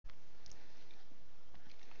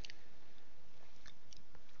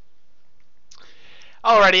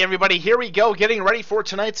Alrighty, everybody, here we go, getting ready for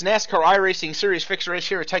tonight's NASCAR iRacing Series Fixed Race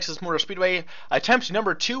here at Texas Motor Speedway. Attempt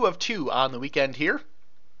number 2 of 2 on the weekend here.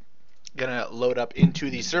 Gonna load up into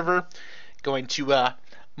the server. Going to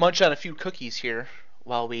munch on a few cookies here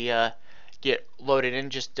while we get loaded in.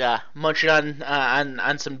 Just munch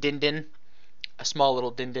on some din-din, a small little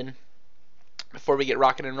din-din, before we get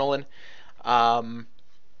rocking and rolling. Hopefully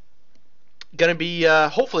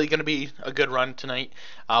gonna be a good run tonight.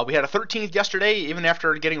 We had a 13th yesterday, even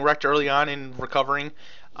after getting wrecked early on and recovering.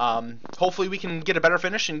 Hopefully we can get a better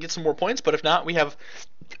finish and get some more points, but if not, we have,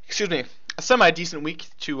 a semi-decent week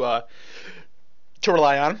to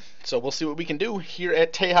rely on. So we'll see what we can do here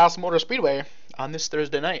at Tejas Motor Speedway on this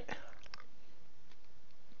Thursday night.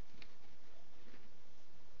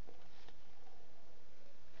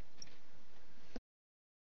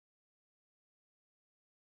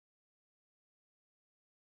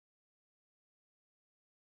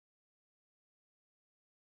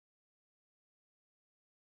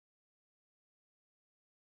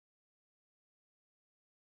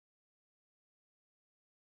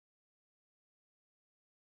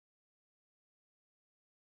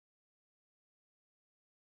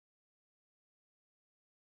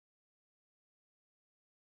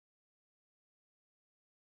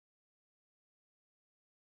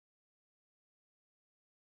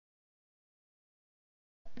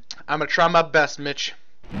 I'm going to try my best, Mitch.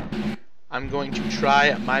 I'm going to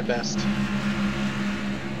try my best.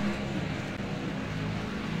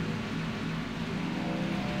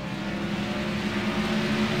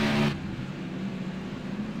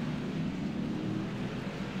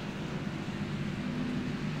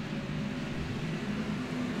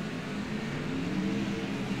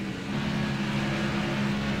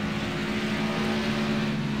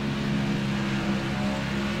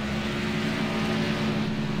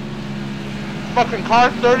 Fucking car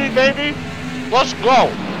 30, baby. Let's go.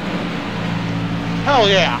 Hell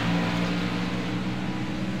yeah.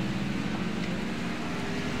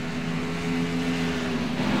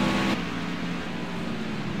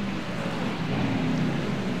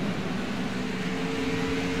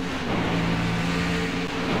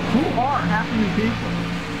 Who are half of these people?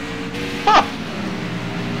 Huh.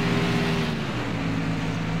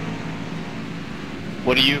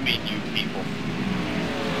 What do you mean, you people?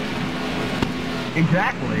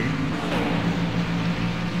 Exactly.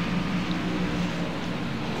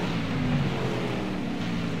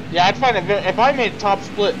 Yeah, I'd find it if I made top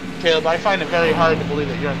split, Caleb, I find it very hard to believe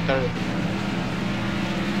that you're in third.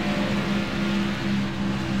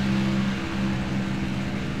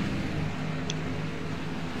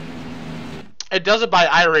 It does it by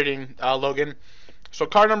iRating, Logan. So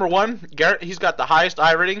car number 1, Garrett, he's got the highest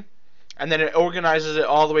iRating, and then it organizes it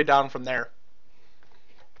all the way down from there.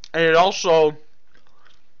 And it also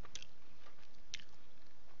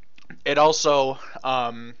your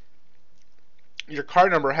car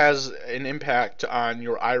number has an impact on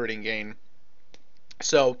your iRating gain.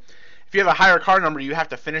 So if you have a higher car number, you have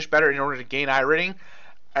to finish better in order to gain iRating.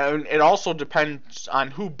 And it also depends on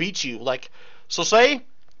who beats you. Like, so say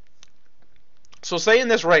in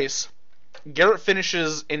this race, Garrett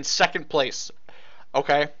finishes in second place.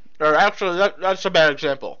 Okay? Or actually, that's a bad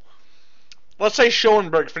example. Let's say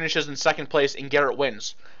Schoenberg finishes in second place and Garrett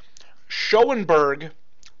wins. Schoenberg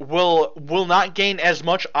will not gain as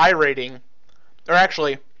much iRating, or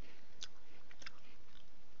actually,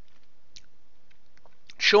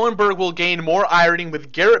 Schoenberg will gain more iRating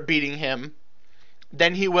with Garrett beating him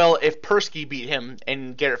than he will if Persky beat him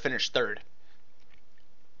and Garrett finished third.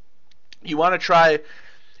 You want to try,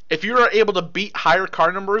 if you are able to beat higher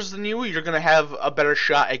car numbers than you, you're going to have a better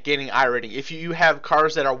shot at gaining iRating. If you have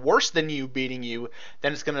cars that are worse than you beating you,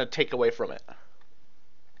 then it's going to take away from it.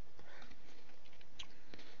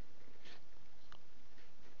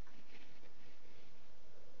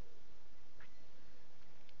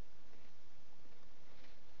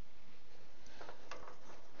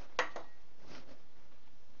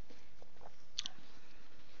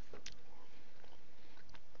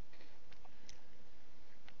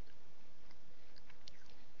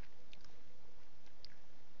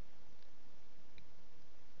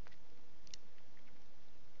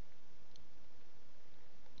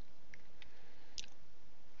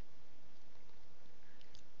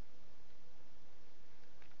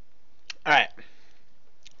 Alright.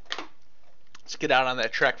 Let's get out on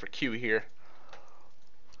that track for Q here.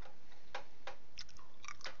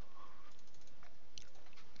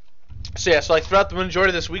 So yeah, so like throughout the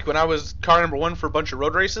majority of this week when I was car number 1 for a bunch of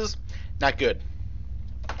road races, not good.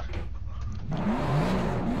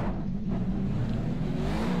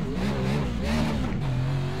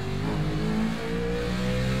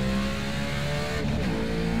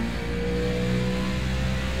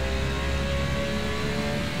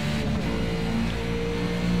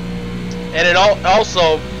 And it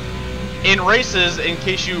also, in races, in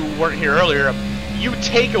case you weren't here earlier, you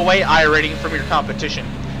take away iRating from your competition.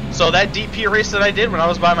 So that DP race that I did when I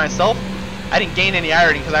was by myself, I didn't gain any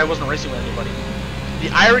iRating because I wasn't racing with anybody. The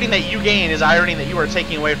iRating that you gain is iRating that you are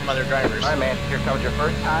taking away from other drivers. All right, man. Here comes your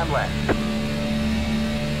first time left.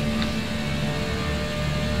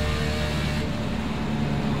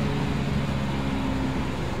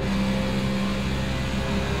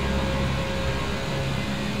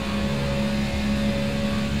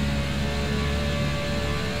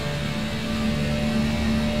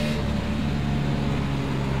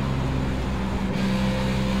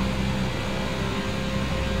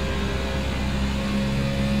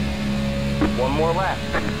 One more lap.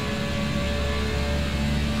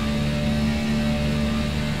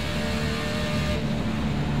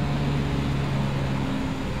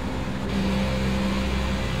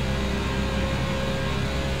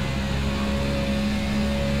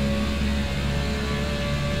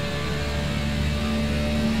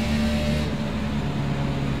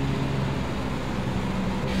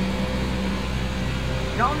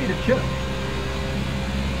 Y'all need a chip.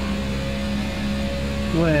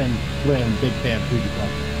 Glenn, big fan, who'd you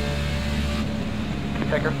call?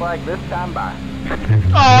 Checker flag this time by.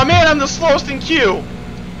 Oh man, I'm the slowest in queue!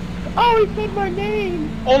 Oh, he said my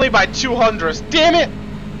name! Only by 200. Damn it!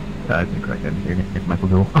 I think I didn't hear it. Michael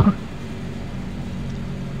Bill.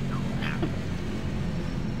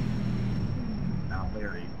 Now,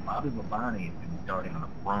 Larry, Bobby Labonte has been starting on the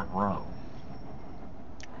front row.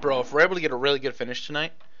 Bro, if we're able to get a really good finish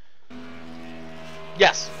tonight...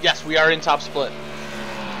 Yes, we are in top split.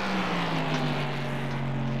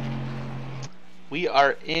 We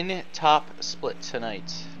are in top split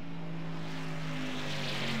tonight.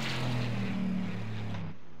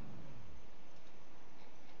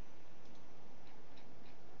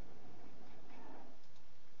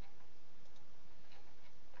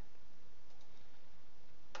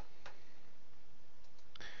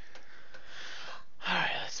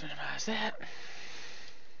 Alright, let's minimize that.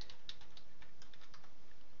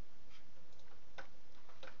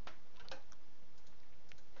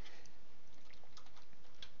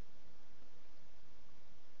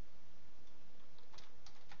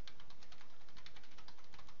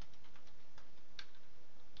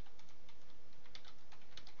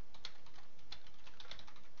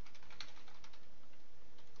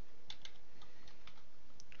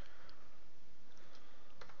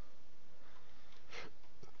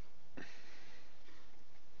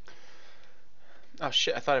 Oh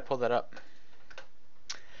shit, I thought I pulled that up.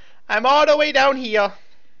 I'm all the way down here.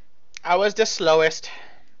 I was the slowest.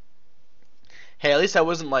 Hey, at least I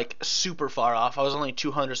wasn't like super far off. I was only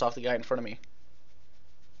 200ths off the guy in front of me.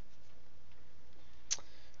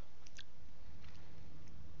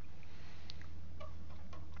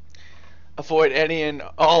 Avoid any and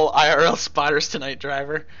all IRL spotters tonight,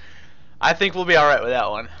 driver. I think we'll be alright with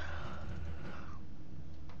that one.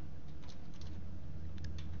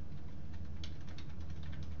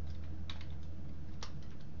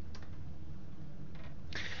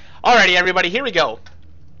 Alrighty, everybody, here we go.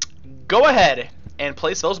 Go ahead and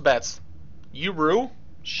place those bets. You rue?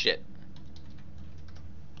 Shit.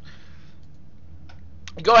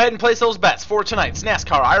 Go ahead and place those bets for tonight's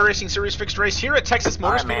NASCAR iRacing Series fixed race here at Texas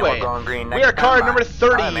Motor Speedway. We are car number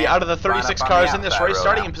 30 out of the 36 cars in this race,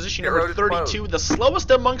 starting in position number 32, the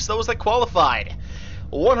slowest amongst those that qualified.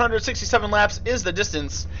 167 laps is the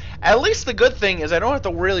distance. At least the good thing is I don't have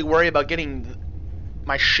to really worry about getting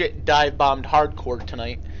my shit dive bombed hardcore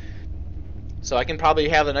tonight. So I can probably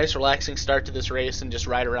have a nice relaxing start to this race and just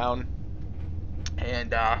ride around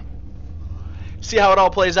and see how it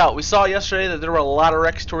all plays out. We saw yesterday that there were a lot of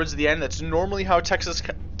wrecks towards the end. That's normally how Texas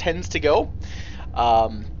tends to go.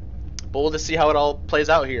 But we'll just see how it all plays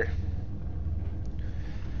out here.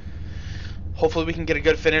 Hopefully we can get a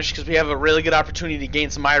good finish because we have a really good opportunity to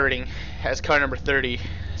gain some iRating as car number 30.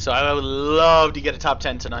 So I would love to get a top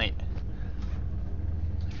 10 tonight.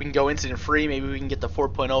 If we can go incident free, maybe we can get the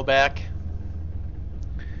 4.0 back.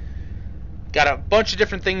 Got a bunch of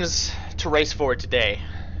different things to race for today.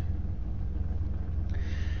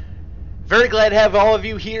 Very glad to have all of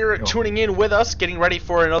you here tuning in with us, getting ready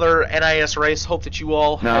for another NIS race. Hope that you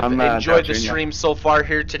all have enjoyed the stream so far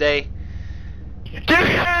here today.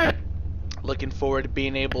 Looking forward to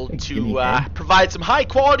being able to provide some high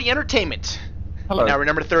quality entertainment. Hello. Now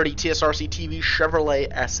remember 30 TSRC TV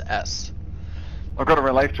Chevrolet SS. I've got a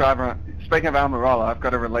relief driver. Speaking of Almirola, I've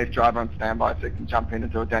got a relief driver on standby so you can jump in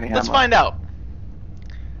and do a Danny Hamlin. Let's find out.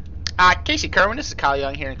 Casey Kerwin, this is Kyle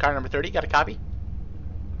Young here in car number 30. Got a copy?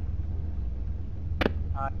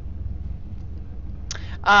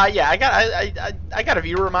 Yeah, I got a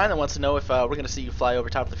viewer of mine that wants to know if we're gonna see you fly over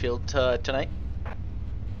top of the field tonight.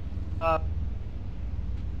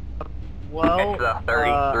 Well, It's the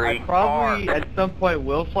 33 I probably car. at some point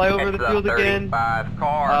will fly over It's the field again. 35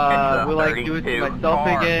 car. It's the Will I do it to 32 myself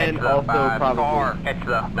car. again? It's the Also, 5 probably. car. It's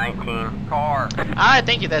the 19 car. All right,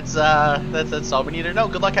 thank you. That's all we need to know.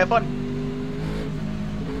 Good luck, have fun.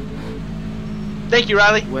 Thank you,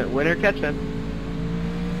 Riley. Winner catch man.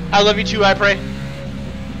 I love you too. I pray.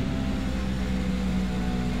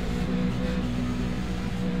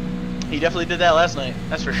 He definitely did that last night.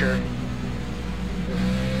 That's for sure.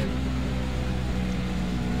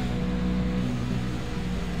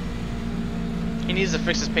 He needs to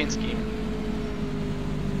fix his paint scheme.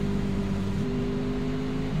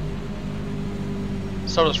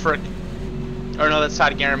 So does Frick. Or no, that's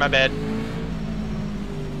Todd Guerin, my bad.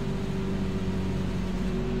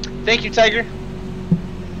 Thank you, Tiger.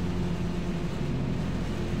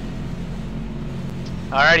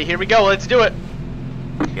 Alrighty, here we go. Let's do it.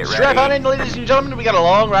 Get Strap on ready. in, ladies and gentlemen. We got a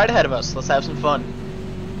long ride ahead of us. Let's have some fun.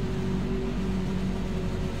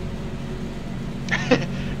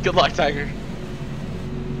 Good luck, Tiger.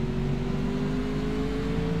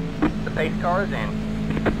 The pace car is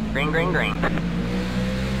in. Green, green, green.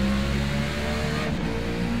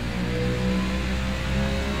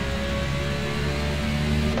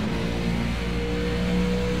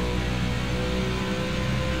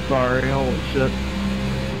 Sorry, holy shit.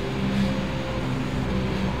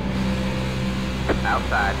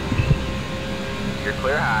 Outside. You're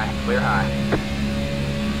clear high, clear high.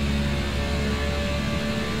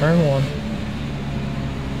 Turn 1.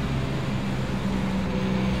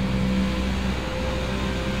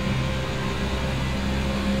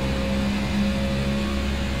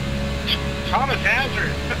 Thomas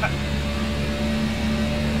Hazard.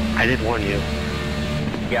 I did warn you.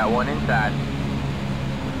 You got one inside.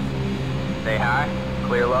 Stay high,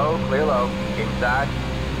 clear low, inside.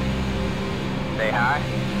 Stay high.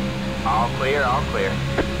 All clear, all clear.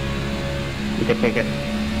 You can take it.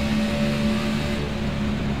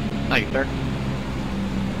 Thank you, sir.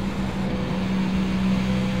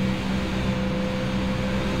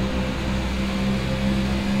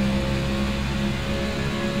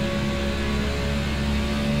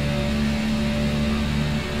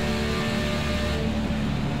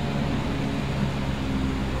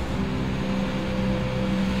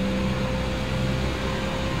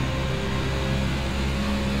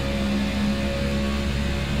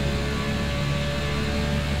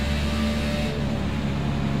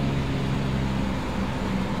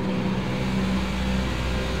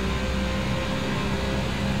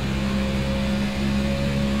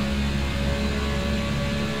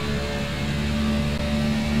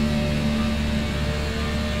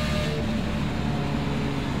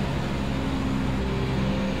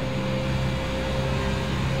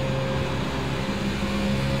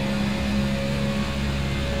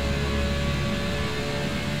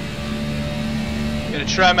 Gonna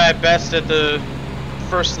try my best at the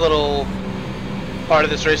first little part of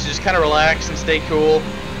this race to just kind of relax and stay cool,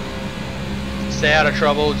 stay out of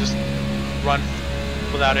trouble, just run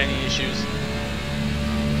without any issues.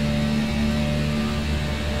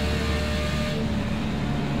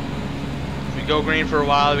 If we go green for a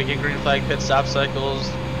while, we get green flag pit stop cycles.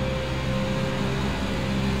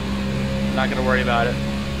 Not gonna worry about it.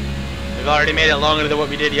 We've already made it longer than what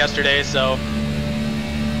we did yesterday, so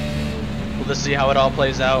we'll just see how it all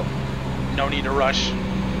plays out. No need to rush.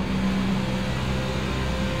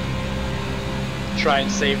 Try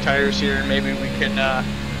and save tires here, and maybe we can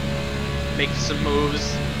make some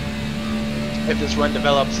moves if this run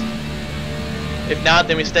develops. If not,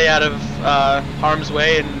 then we stay out of harm's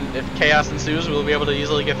way, and if chaos ensues, we'll be able to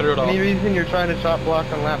easily get through it all. Any reason you're trying to chop block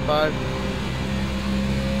on lap 5?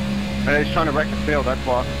 I was trying to wreck the field, that's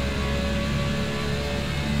why.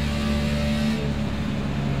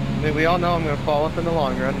 I mean, we all know I'm going to fall up in the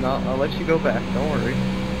long run, and I'll let you go back, don't worry.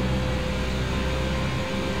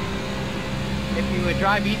 If you would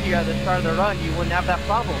drive easier at the start of the run, you wouldn't have that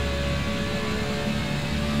problem.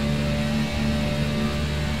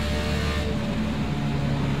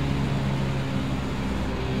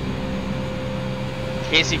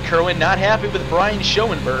 Casey Kerwin not happy with Brian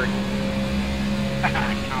Schoenberg.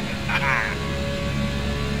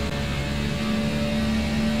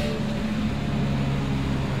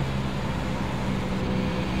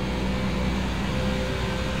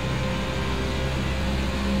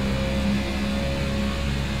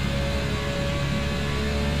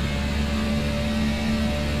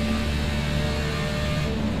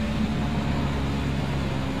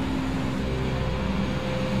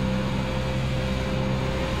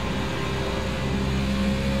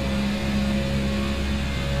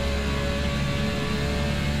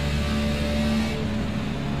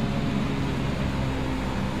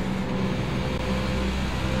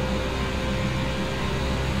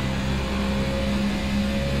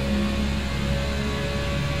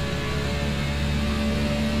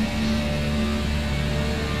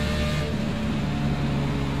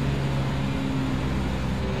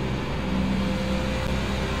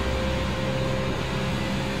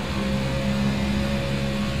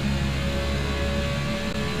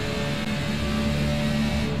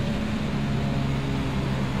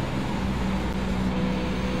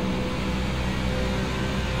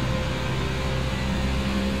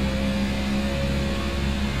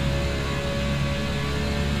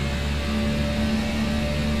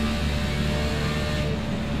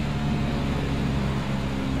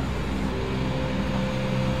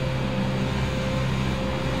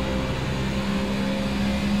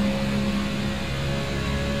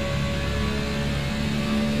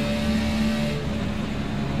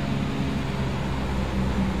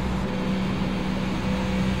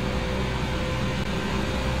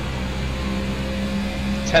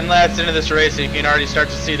 10 laps into this race, you can already start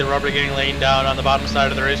to see the rubber getting laid down on the bottom side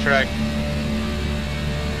of the racetrack.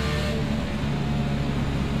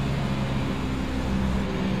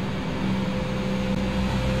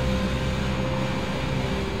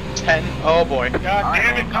 Oh boy. God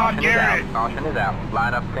damn it, Tom Garrett! Caution is out.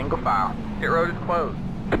 Line up single file. Pit road is closed.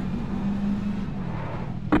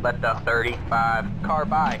 Let the 35 car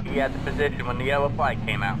by. He had the position when the yellow flag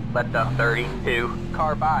came out. Let the 32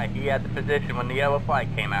 car by. He had the position when the yellow flag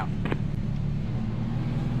came out.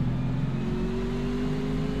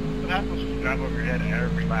 What happens when you drive over your head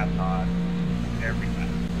every lap, Todd? Every lap.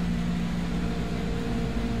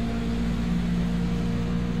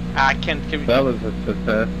 That was a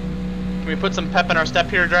success. Can we put some pep in our step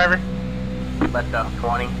here, driver? Let the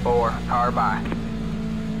 24 car by.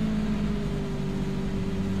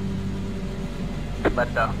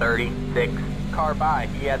 Let the 36 car by.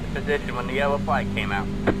 He had the position when the yellow flag came out.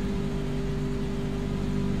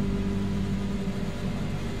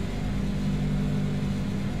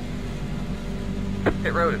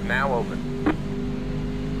 Pit road is now open.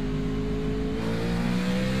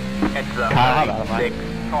 It's the 36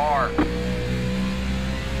 car.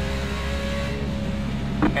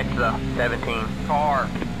 It's the 17 car.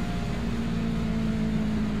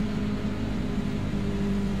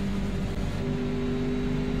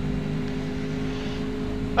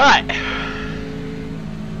 Alright.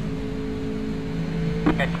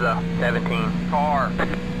 It's the 17 car.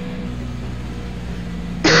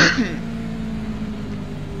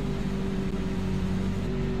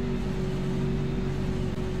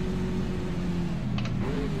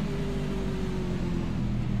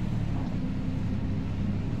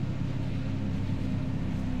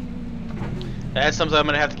 That's something I'm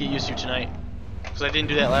gonna have to get used to tonight, because I didn't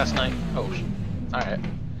do that last night. Oh, alright.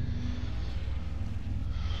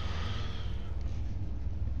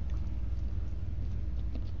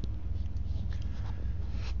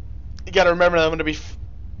 You gotta remember that I'm gonna be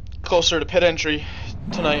closer to pit entry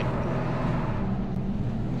tonight.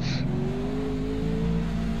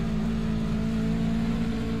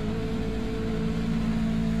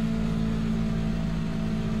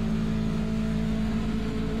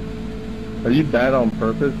 Are you bad on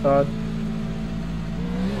purpose, Todd?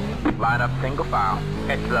 Line up single file.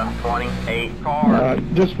 It's the 28 car.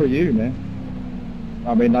 Just for you, man.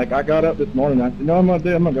 I mean, like, I got up this morning, I said, you know what I'm going to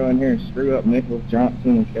do? I'm going to go in here and screw up Nicholas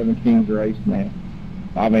Johnson and Kevin King's race, man.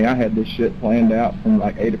 I mean, I had this shit planned out from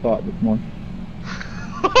like 8 o'clock this morning.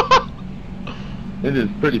 It is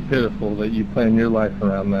pretty pitiful that you plan your life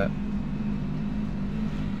around that.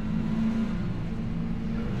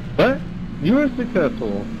 But you were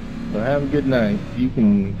successful, so have a good night. You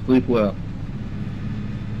can sleep well.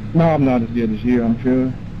 No, I'm not as good as you, I'm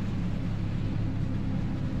sure.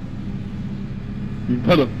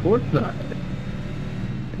 But of course not.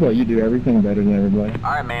 Well, you do everything better than everybody.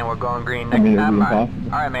 Alright, man, we're going green next time.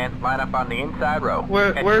 Alright, man, line up on the inside row.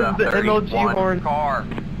 Where's the MLG horn? Car.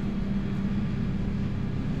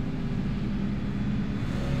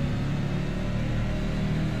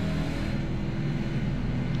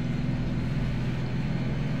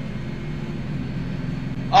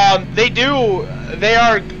 They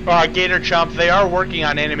are Gator Chump. They are working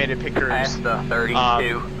on animated pictures. That's the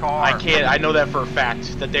 32 car. I know that for a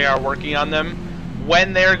fact that they are working on them.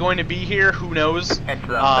 When they're going to be here, who knows? It's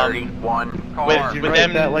the 31 car. With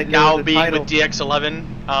them now being with DX11,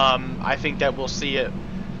 I think that we'll see it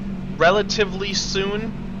relatively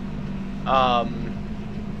soon.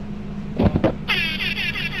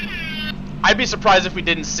 I'd be surprised if we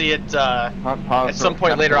didn't see it at some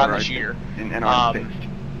point later on this year.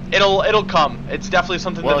 It'll come. It's definitely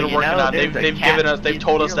something that they're working on. They've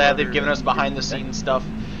told us that. They've given us behind the scenes stuff.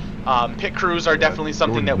 Pit crews are definitely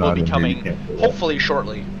something that will be coming hopefully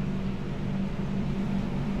shortly.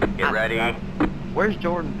 Get ready. Where's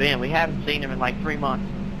Jordan been? We haven't seen him in like 3 months.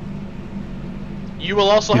 You will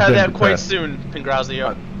also have that quite soon,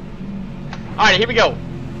 Pingrazio. Alright, here we go.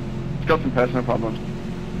 Let's go some pass, no problem.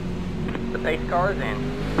 The pace car is in.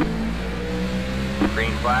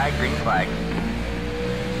 Green flag, green flag.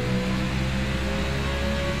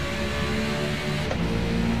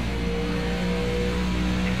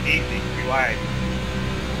 Easy, relax.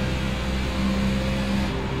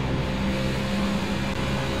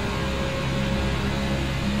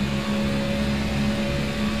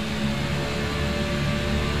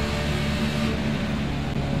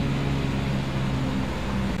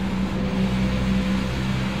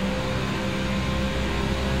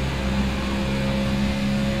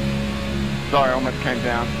 Sorry, I almost came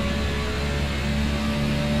down.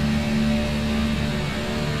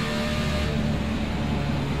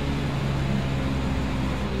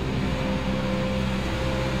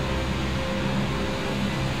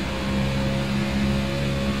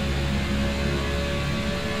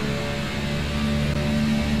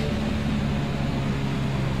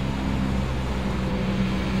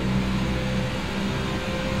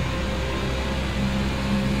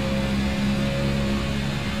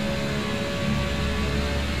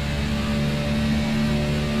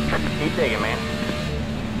 Take it, man.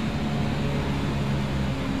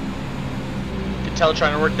 Can tell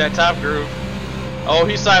trying to work that top groove. Oh,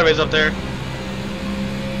 he's sideways up there.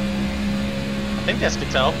 I think that's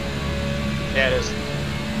Cattell. Yeah, it is.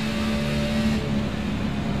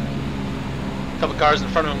 A couple cars in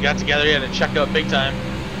front of him got together. He had to check up big time.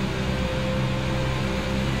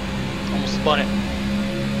 Almost spun it.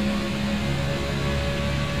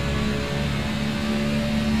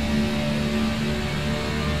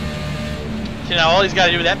 You know, all he's got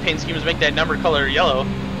to do with that paint scheme is make that number color yellow.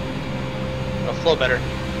 It'll flow better.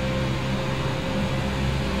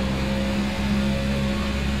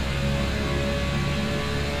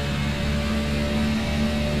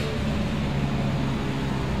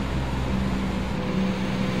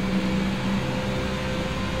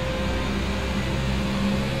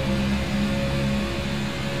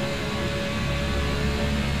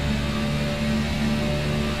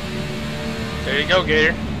 There you go,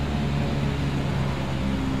 Gator.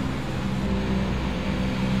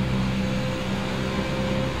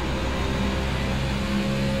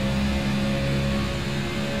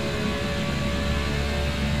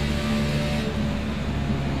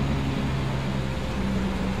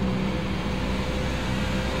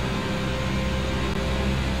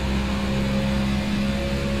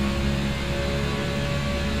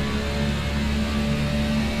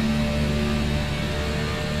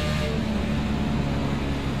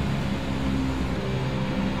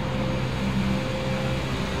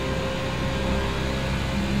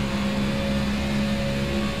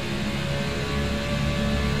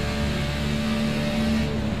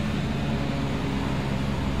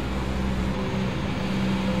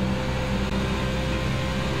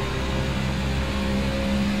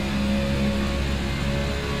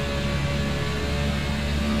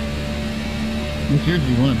 Which year do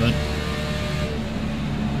you want it, bud?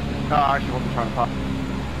 No, I actually wasn't trying to pop.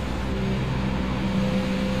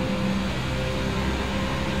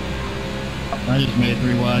 I just made it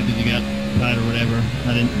 3 wide because you got tight or whatever.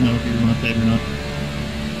 I didn't know if you were going to save it or not.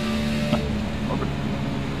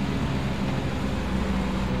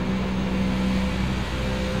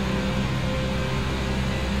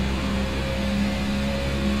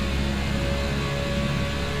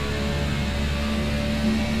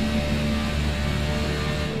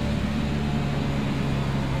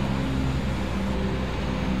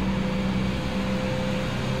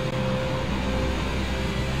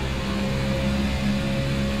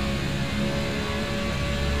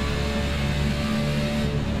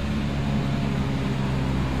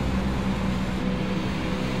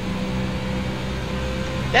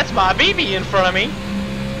 That's my BB in front of me.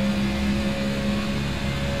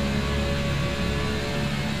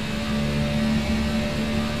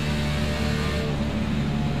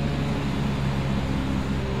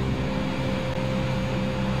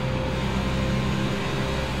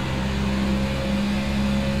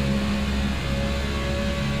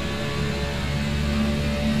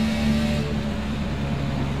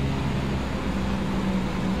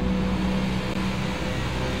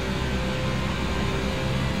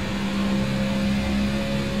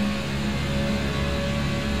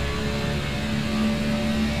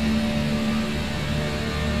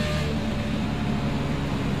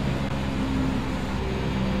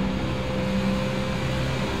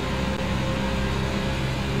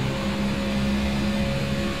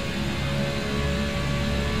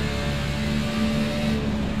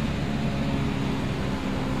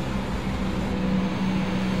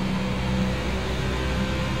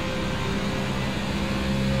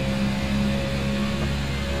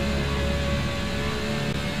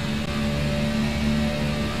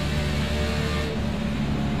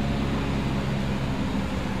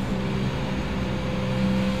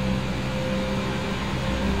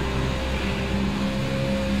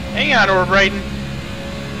 Hang on over, Braden.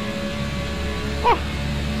 Oh.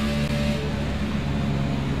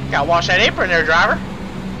 Gotta wash that apron there, driver.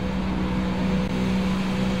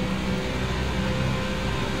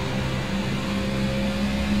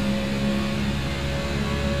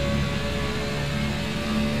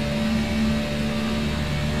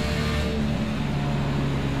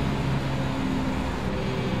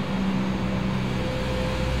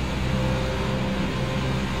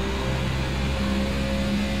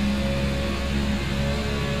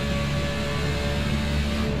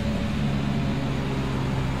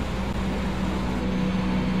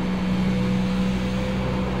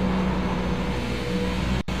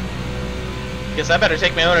 Guess I better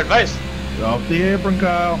take my own advice. Off the apron,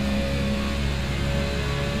 Kyle.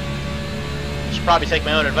 Should probably take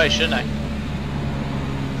my own advice, shouldn't I?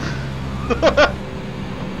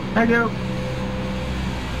 I do.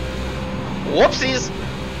 Whoopsies!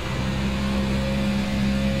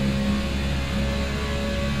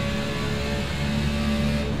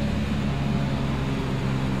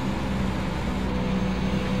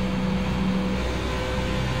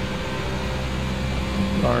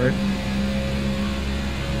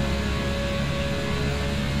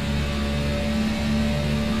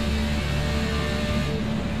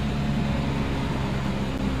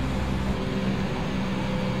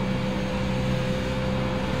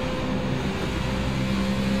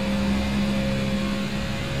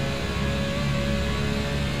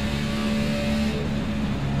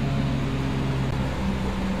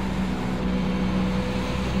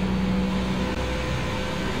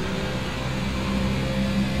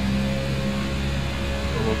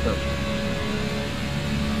 little bit.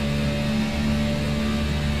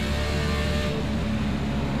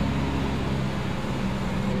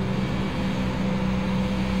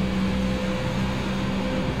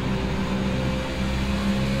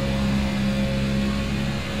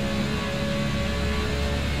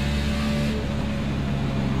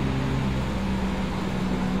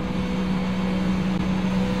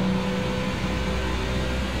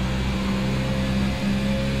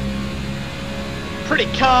 Pretty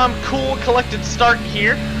calm, cool, collected start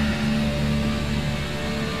here.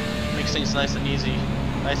 Makes things nice and easy,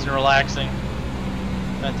 nice and relaxing.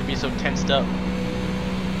 Not to be so tensed up.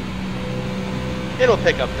 It'll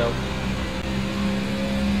pick up though.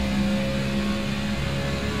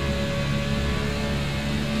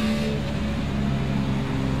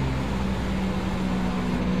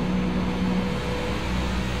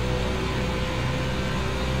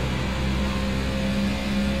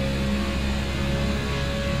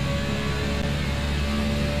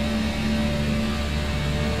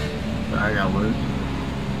 I got loose.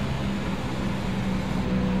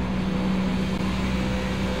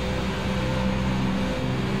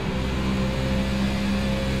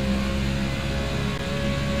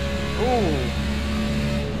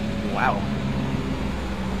 Ooh. Wow.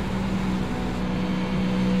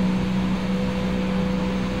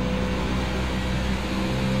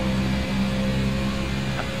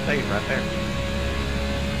 That's the save right there.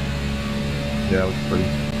 Yeah, it was pretty.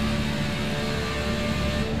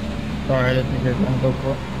 Sorry, I didn't think you were going to go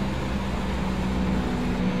for it.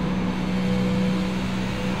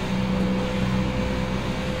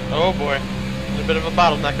 Oh boy. There's a bit of a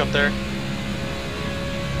bottleneck up there.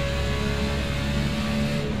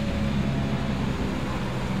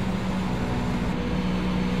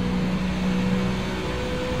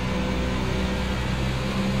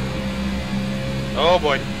 Oh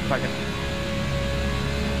boy. Fucking.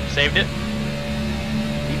 Saved it.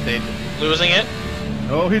 He saved it. Losing it.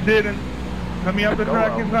 Oh, he didn't. Coming up the Go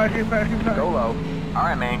track low. inside. Go low.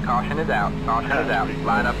 Alright, man, caution is out. Caution is out.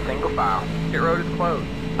 Line up single file. Pit road is closed.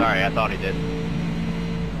 Sorry, I thought he did.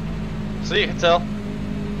 So you can tell.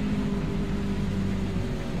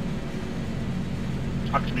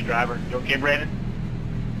 Talk to me, driver. You okay, Brandon?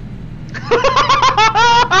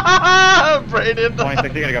 Brandon.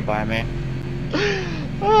 26, you gotta go by me.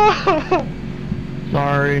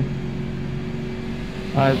 Sorry.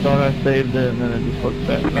 I thought I saved it and then it just looked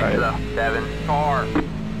back. Into Right. the 7 car.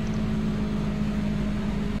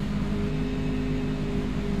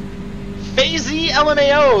 Fazy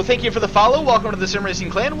LMAO, thank you for the follow. Welcome to the Sim Racing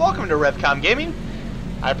Clan. Welcome to RevCom Gaming.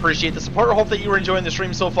 I appreciate the support. I hope that you are enjoying the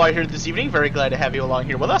stream so far here this evening. Very glad to have you along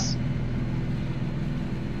here with us.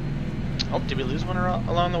 Oh, did we lose one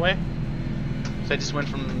along the way? So I just went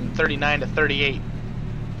from 39 to 38.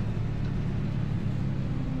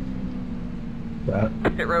 That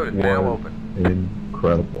Pit road is now open.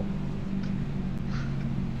 incredible.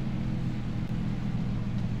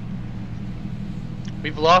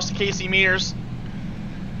 We've lost Casey Mears.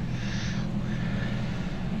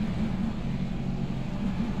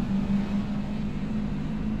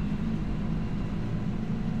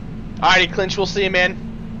 Alrighty, Clinch, we'll see you,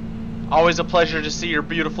 man. Always a pleasure to see your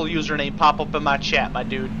beautiful username pop up in my chat, my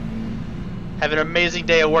dude. Have an amazing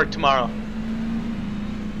day at work tomorrow.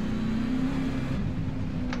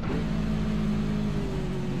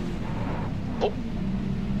 Oh.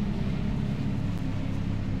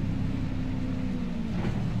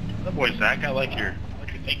 Good boy, Zach. I like your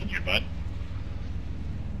thinking here, bud.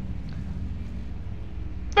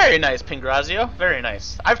 Very nice, Pingrazio. Very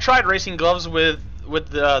nice. I've tried racing gloves with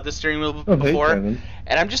the steering wheel Oh, hey, before, Kevin.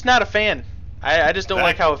 and I'm just not a fan. I just don't Zach,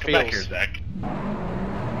 like how it come feels. back here, Zach. I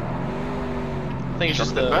think it's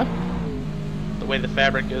just the way the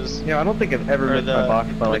fabric is. Yeah, I don't think I've ever Or missed the my box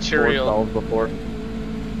by like 4 material. stalls before.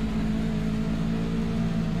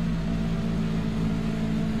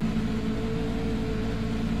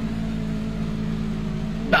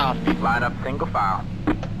 Stop. Line up single file.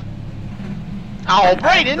 Oh,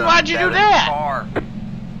 Brayden, The why'd you do 7 that? car.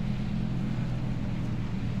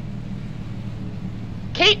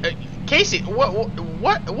 Casey,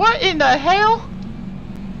 what in the hell?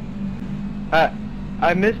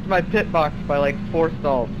 I missed my pit box by like 4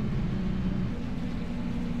 stalls.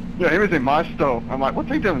 Yeah, he was in my stall. I'm like, what's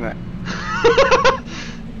he doing there?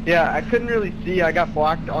 Yeah, I couldn't really see. I got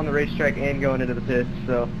blocked on the racetrack and going into the pits,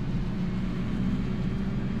 so.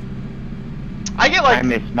 I get like I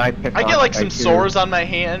missed my pit I get box like by some 2. sores on my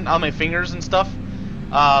hand, on my fingers and stuff.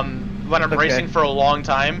 When I'm Okay. racing for a long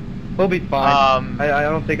time. We'll be fine. Um, I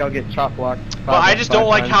don't think I'll get chop blocked. But I just don't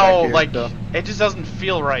like how so. it just doesn't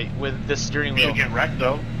feel right with this steering You're wheel. gonna get wrecked,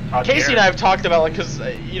 though. Casey and I have talked about, like, because,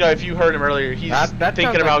 you know, if you heard him earlier, he's That thinking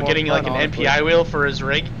sounds about like getting, more like, fun, an honestly. NPI wheel for his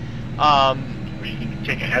rig. Or you can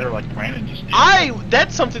take a header like Brandon just did.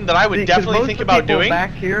 That's something that I would definitely think about doing.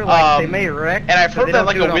 Back here, like, they may wreck, and I've but heard they that, don't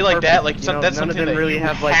like, do a it on wheel like that, purpose. like, You some, know, that's none of something them that really you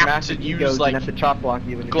have, like, have massive to egos use, like, and have to chop block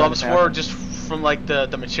you when it gloves doesn't for, happen. just from, like, the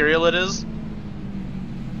material it is.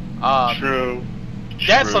 True.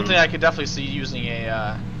 That's True. something I could definitely see using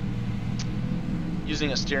a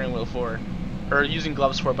steering wheel for, or using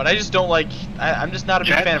gloves for. But I just don't like. I'm just not a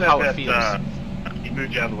big Chad fan of said how it that, feels. he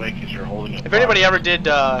moved you out of the way because you're holding it. If anybody ever did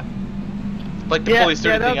like the fully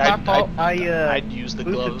suited thing, that's my fault. I'd use the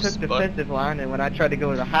gloves. Took the But defensive line, and when I tried to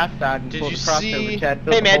go to the high side and did pull you the crossover, see? Chad Hey,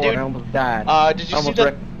 filled the man, hole dude. and I almost died. Did you see Almost that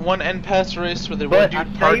wrecked. one end pass race where the But one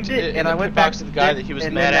dude I parked saved it, in and the I pit went box back with to the guy fix, that he was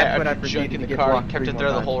and mad then at that's when I after proceeded junking to the get car and blocked kept 3 it more there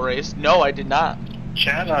the times. whole race? No, I did not.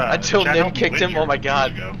 Chad, Until Chad Nim helped me kicked win him, here oh my years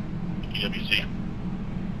God. ago, PWC.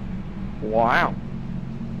 Wow.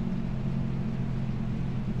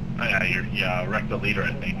 Oh, yeah, you wrecked the leader,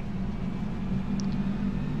 I think.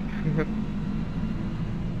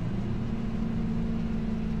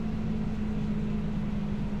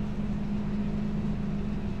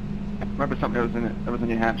 Remember something that was in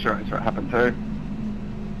New Hampshire, that's what happened too.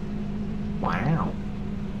 Wow.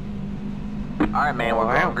 Alright, man,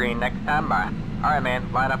 we're going green next time by. Alright,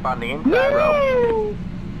 man, line up on the inside row.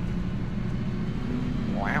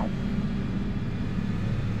 Wow.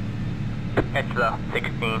 Catch the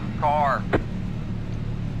 16 car.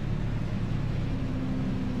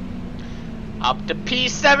 Up to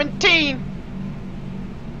P17.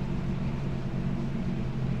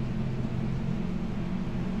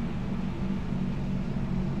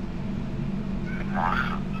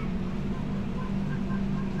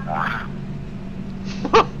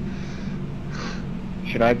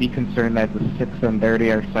 Should I be concerned that the 6 and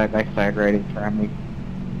 30 are side-by-side ratings for me?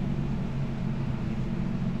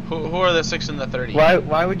 Who are the 6 and the 30?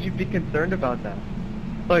 Why would you be concerned about that?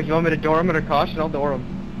 Look, you want me to door them under caution? I'll door them.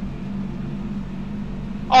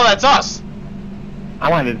 Oh, that's us. I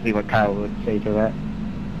wanted to see what Kyle would say to that.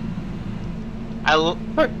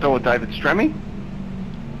 Go with David Stremme.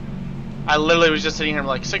 I literally was just sitting here, I'm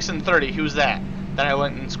like, 6 and 30, who's that? Then I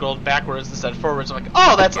went and scrolled backwards and said forwards. I'm like,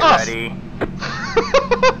 oh, that's Get us. ready.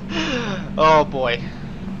 Oh boy.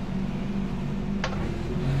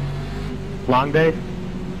 Long day?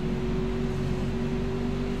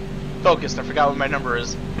 Focused. I forgot what my number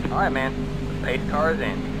is. Alright, man. Pace cars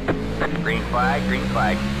in. Green flag, green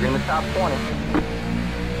flag. You're in the top 20.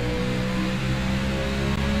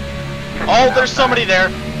 Oh, there's somebody there.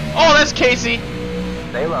 Oh, that's Casey.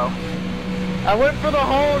 Stay low. I went for the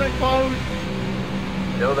hold and closed.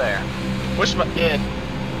 Still there. Wish my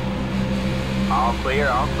All clear,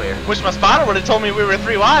 all clear. wish my spotter would have told me we were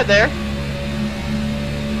 3 wide there.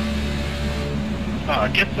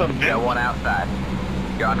 Get some You got one outside.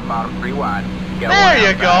 You're on the bottom 3 wide. You got There one you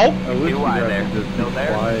outside. go. 2 wide there. Still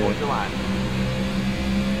there. Hold the line.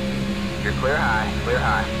 You're clear high, clear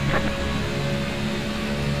high.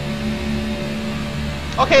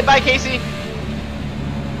 Okay, bye, Casey.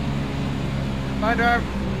 Bye, driver.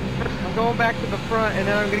 I'm going back to the front, and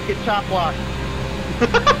then I'm gonna get chop blocked.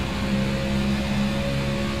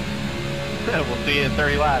 We'll see you in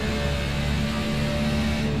 30 laps.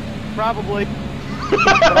 Probably. But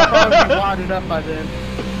I'll probably be wadded up by then.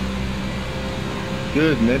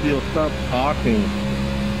 Good, maybe you'll stop talking.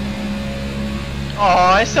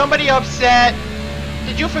 Oh, is somebody upset?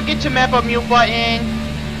 Did you forget to map a mute button?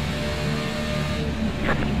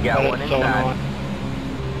 You got one inside.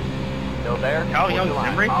 Still there. Kyle Hold Young's the line.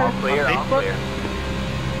 sim racer All clear, on all Facebook? clear.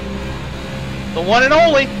 The one and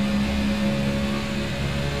only.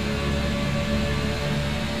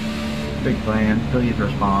 Big fan. Please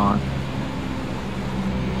respond.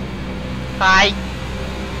 Hi.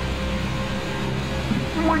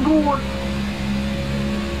 Oh my god.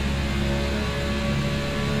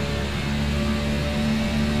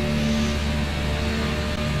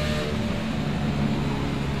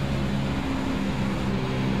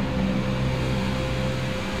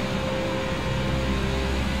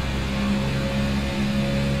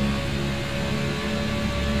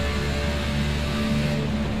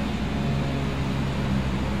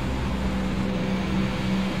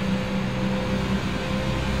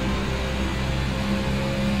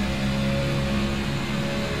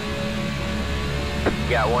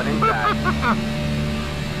 You got one inside.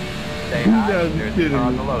 Stay high. There's the car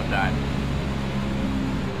on the low side.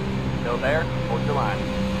 Still there. Hold the line.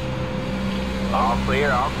 All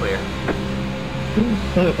clear, all clear.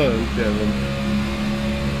 Oh, Kevin.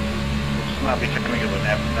 It's not becoming of a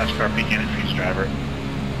NASCAR peak entries driver.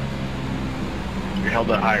 You're held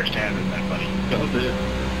to a higher standard than that, buddy. That's it.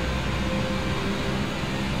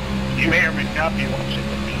 You may or may not be watching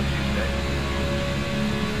with me on Tuesday.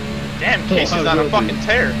 Damn, Casey's on a fucking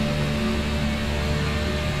tear.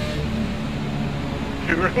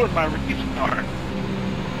 You ruined my race car.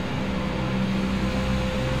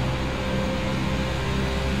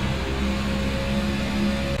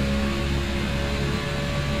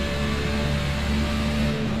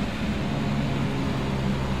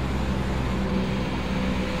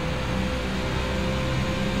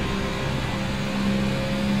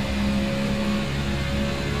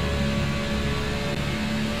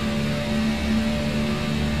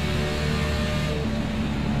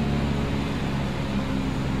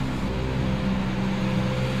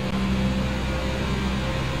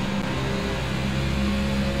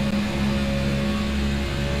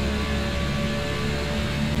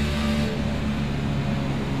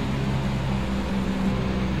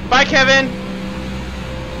 Bye, Kevin.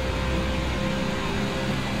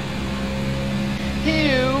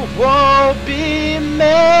 You won't be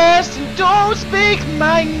missed, and don't speak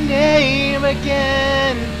my name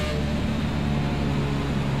again.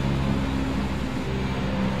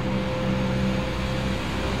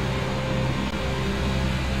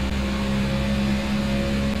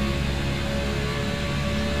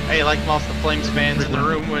 Hey, like most of the Flames fans in the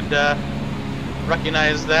room would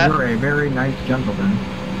recognize that. You're a very nice gentleman.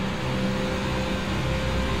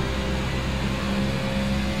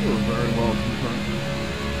 You were very well confirmed.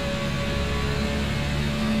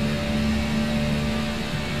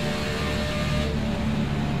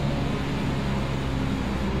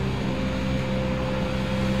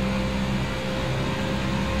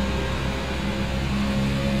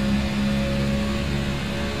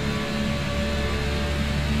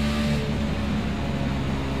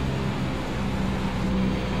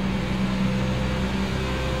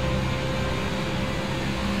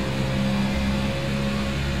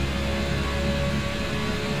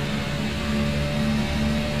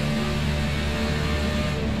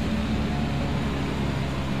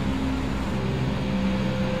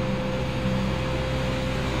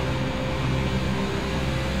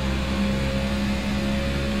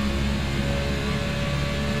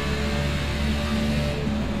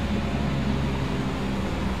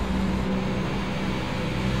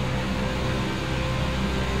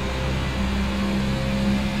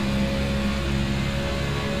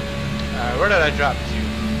 Where did I drop to?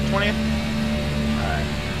 20th? Alright.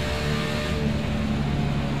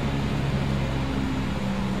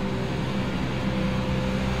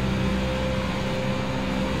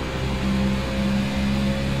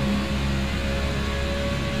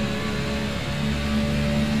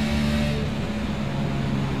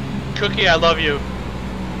 Cookie, I love you.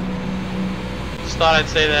 Just thought I'd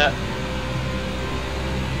say that.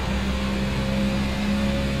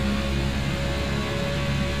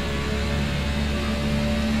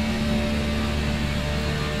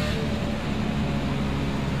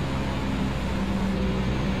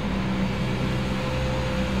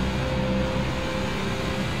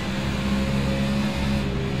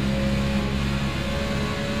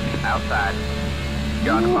 Outside.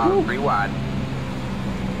 You're on the bottom, 3 wide.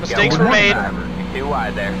 Mistakes were made. You're 2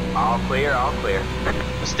 wide there. All clear, all clear.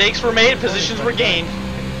 Mistakes were made, positions were gained.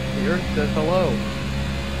 Yours says hello.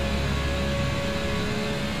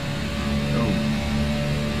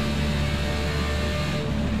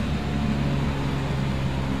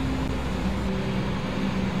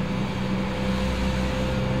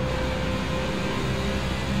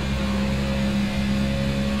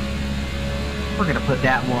 We're gonna put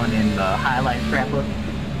that one in the highlight scrapbook.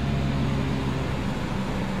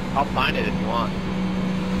 I'll find it if you want.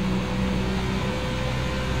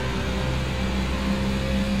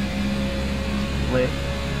 Lit.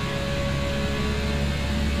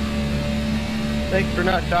 Thanks for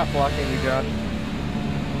not shot blocking me, Josh.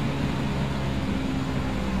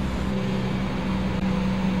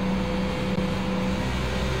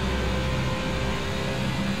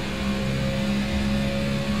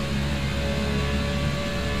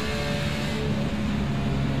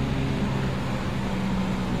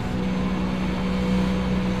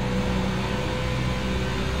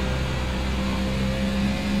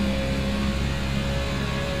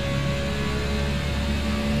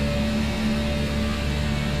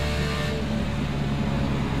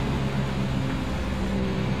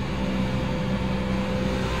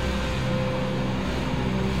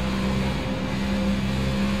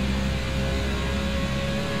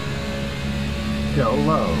 Go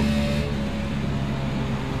low.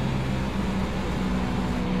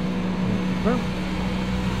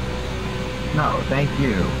 No, thank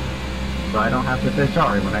you. So I don't have to say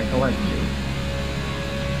sorry when I collect you.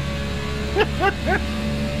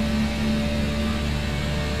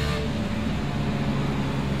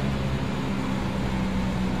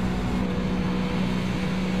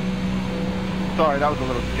 sorry, that was a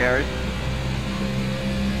little scary.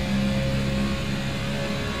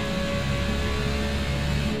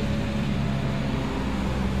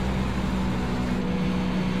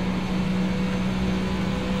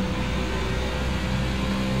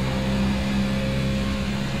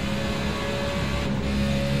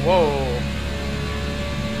 Whoa.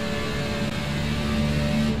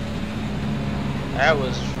 That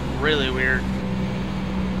was really weird.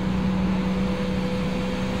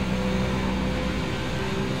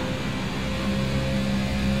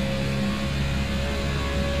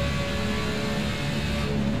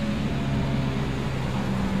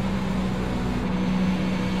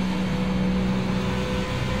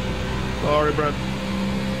 Sorry, bro.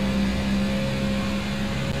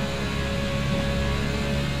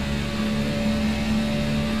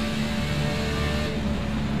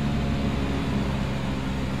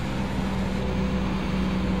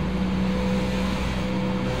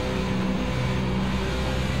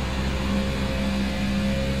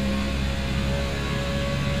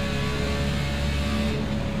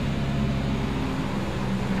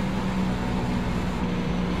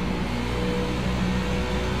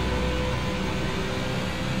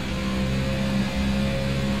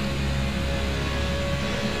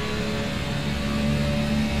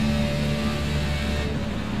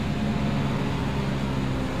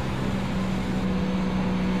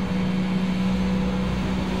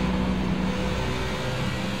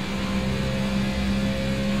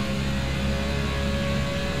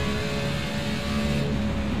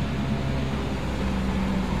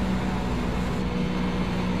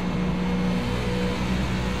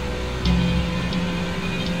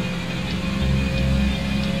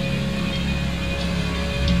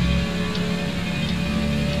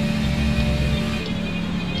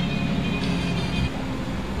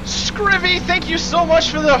 Scrivy, thank you so much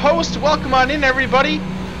for the host. Welcome on in, everybody.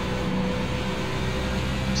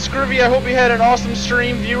 Scrivy, I hope you had an awesome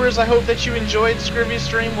stream. Viewers, I hope that you enjoyed Scrivy's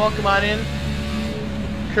stream. Welcome on in.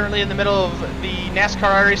 Currently in the middle of the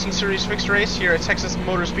NASCAR iRacing Series fixed race here at Texas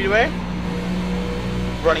Motor Speedway.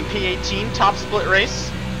 Running P18 top split race.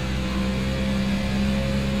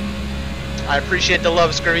 I appreciate the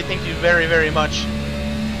love, Scrivy. Thank you very, very much.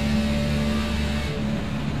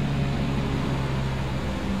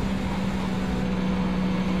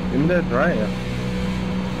 Give me that draft.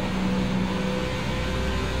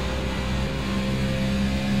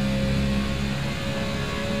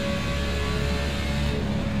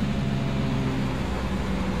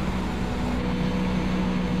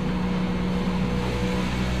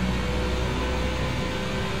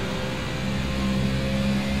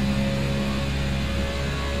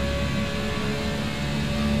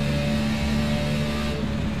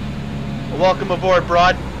 Welcome aboard,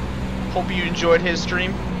 Broad. Hope you enjoyed his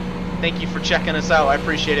stream. Thank you for checking us out. I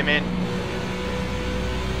appreciate it, man.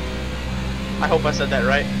 I hope I said that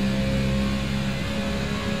right.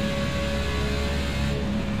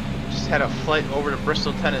 Just had a flight over to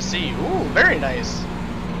Bristol, Tennessee. Ooh, very nice.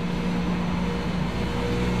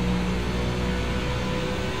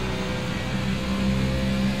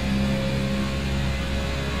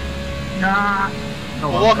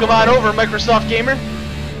 Well, welcome on over, Microsoft Gamer.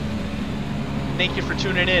 Thank you for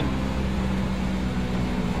tuning in.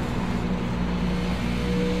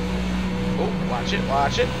 Oh, watch it,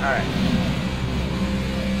 watch it. Alright.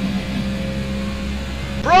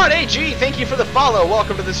 Broad AG, thank you for the follow.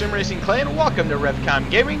 Welcome to the Sim Racing Clan. Welcome to RevCom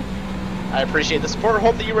Gaming. I appreciate the support.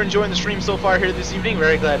 Hope that you were enjoying the stream so far here this evening.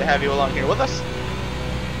 Very glad to have you along here with us.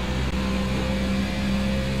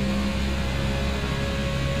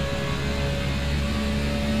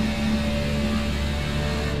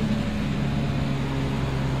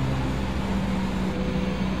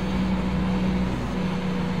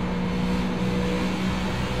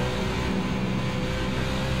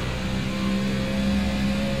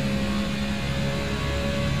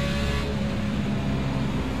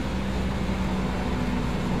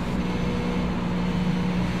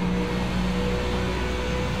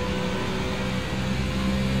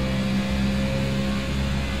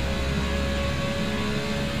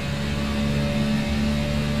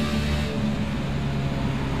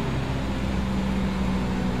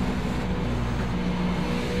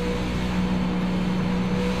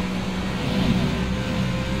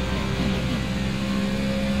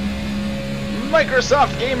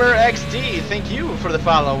 Microsoft Gamer XD, thank you for the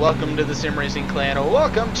follow. Welcome to the Sim Racing Clan.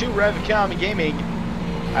 Welcome to RevCom Gaming.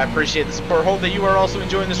 I appreciate the support. Hope that you are also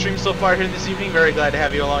enjoying the stream so far here this evening. Very glad to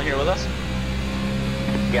have you along here with us.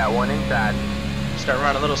 Got one inside. Starting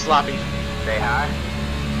around a little sloppy. Say hi.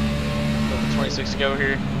 Let the 26 go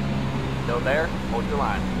here. Still there? Hold your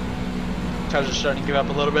line. Tires are starting to give up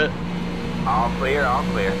a little bit. All clear, all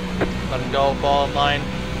clear. Let him go, fall in line.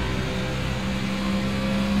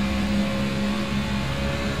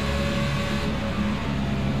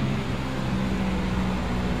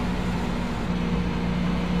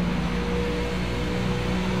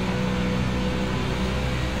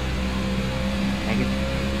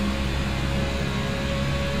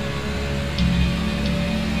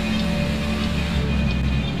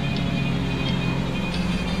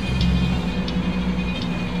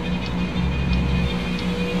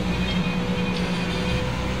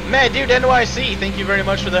 Mad Dude NYC, thank you very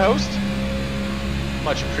much for the host.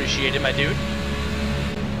 Much appreciated, my dude.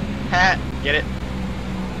 Ha, get it?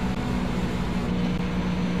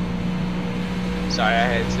 Sorry, I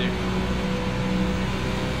had to.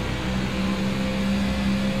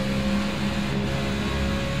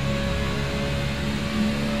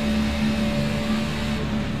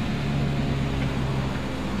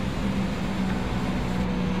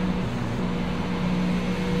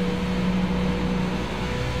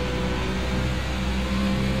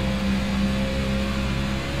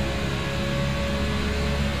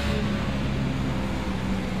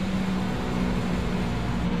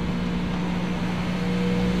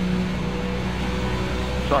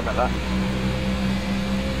 Sorry about that.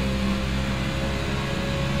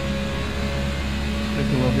 Take a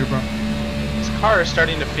look here, bro. This car is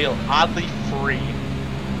starting to feel oddly free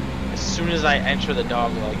as soon as I enter the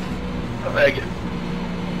dog leg.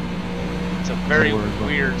 It's a very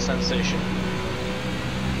weird sensation.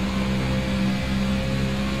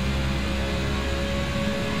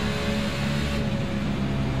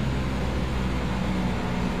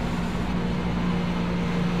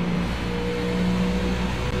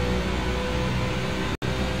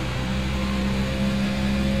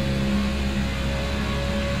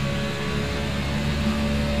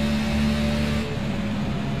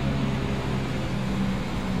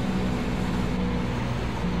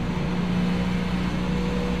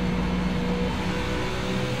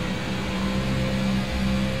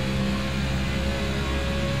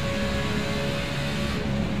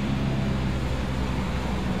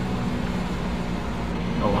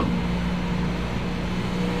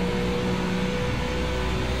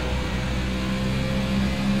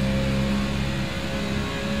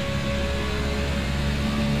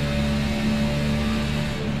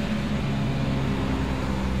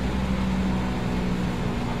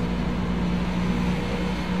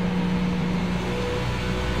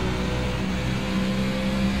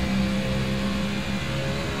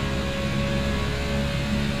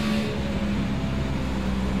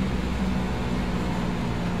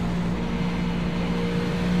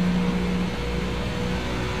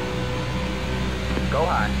 Go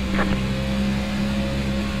high.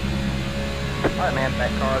 Alright, man, that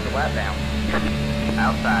car is a lap down.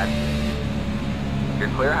 Outside. You're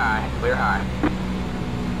clear high, clear high.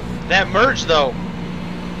 That merge though.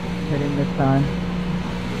 Hitting this time.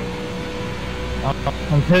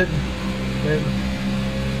 I'm hitting.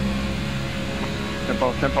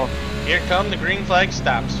 Simple, simple. Here come the green flag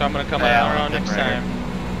stops, so I'm gonna come out around next time.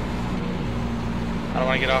 I don't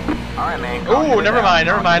want to get off. Alright, man. Oh, never mind.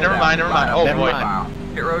 Oh boy. Wow.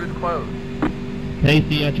 Pit road is closed.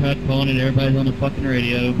 Casey, I tried calling it. Everybody's on the fucking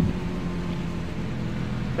radio.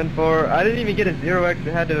 10-4. I didn't even get a 0x.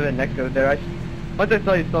 I had to have a next code there. Once I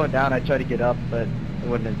saw you slowing down, I tried to get up, but it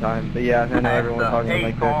wasn't in time. But yeah, I know everyone's talking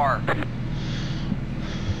like that.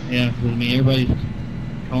 Yeah, 'cause, I mean, everybody's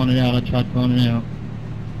calling it out. I tried calling it out.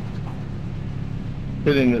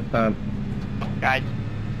 Hitting this time. Guys,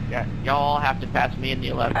 yeah, y'all have to pass me in the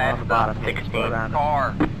 11 on the bottom. 16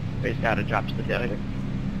 car. We just gotta drop to the failure.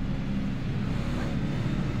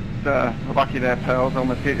 Lucky there, Pearls.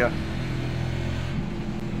 Almost hit you.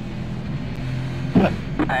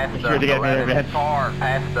 Pass Sure to the get me there, 11 man. car.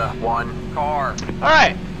 Pass the 1 car.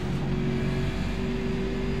 Alright.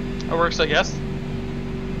 That works, I guess.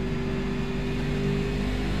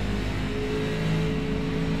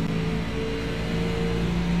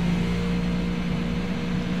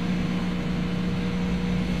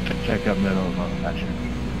 Check up middle of manufacturer.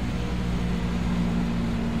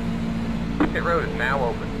 Pit road is now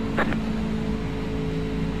open.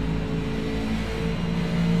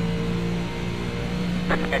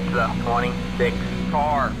 It's the 26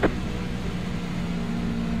 car.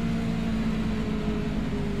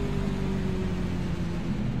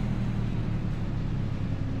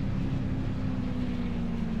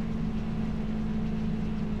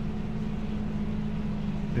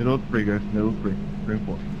 Middle 3, guys. Middle 3. 3 and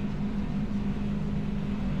 4.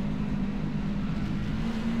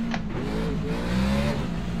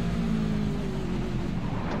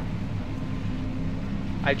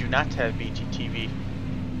 I do not have VGTV.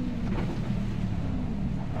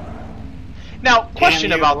 Now,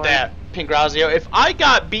 question Damn you, about Blaine. that, Pingrazio. If I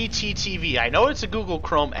got BTTV, I know it's a Google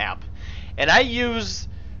Chrome app, and I use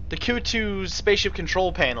the Q2 spaceship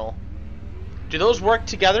control panel, do those work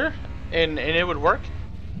together and it would work?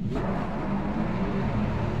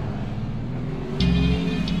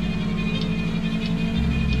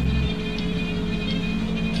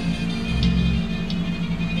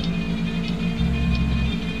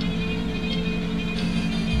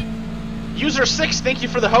 User 6, thank you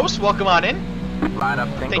for the host. Welcome on in. Line up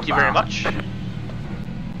single Thank you file. very much. I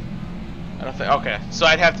don't think. Okay, so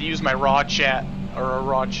I'd have to use my raw chat or a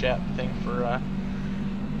raw chat thing for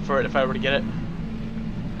it if I were to get it.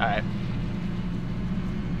 All right.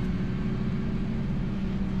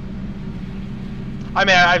 I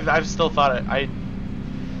mean, I've still thought it. I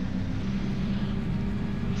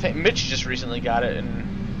think Mitch just recently got it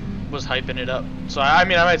and was hyping it up. So I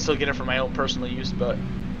mean, I might still get it for my own personal use, but.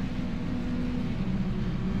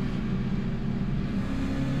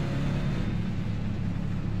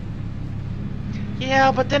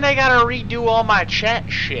 Yeah, but then I gotta redo all my chat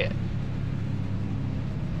shit.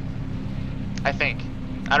 I think.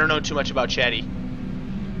 I don't know too much about Chatty.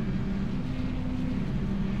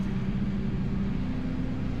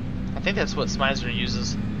 I think that's what Smizer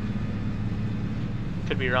uses.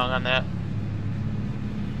 Could be wrong on that.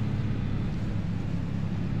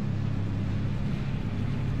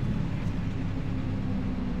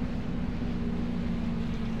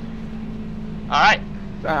 Alright.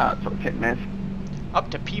 Ah, it's okay, man. Up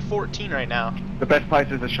to P14 right now. The best place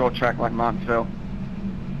is a short track like Martinsville.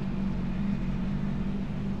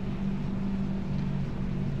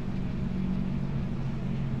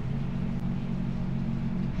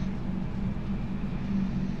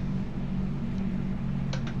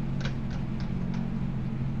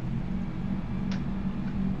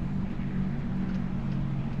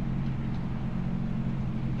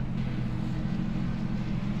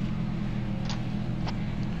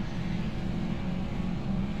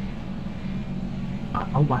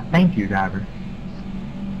 Oh, why, thank you, driver.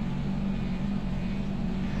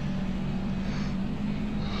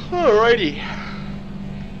 Alrighty.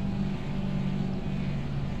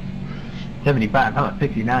 75, how about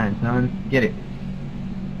 69, son? Get it.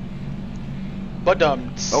 But Oh.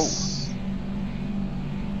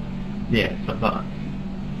 Yeah, so thought.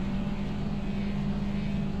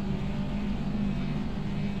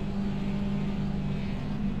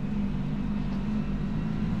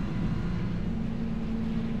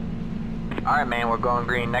 Alright, man, we're going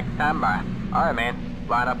green next time by. Alright, man,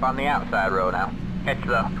 line up on the outside row now. Catch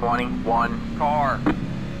the 21 car.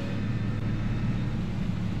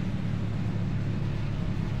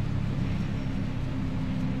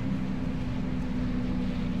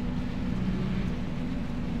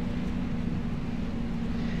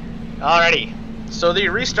 Alrighty. So the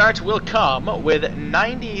restart will come with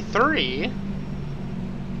 93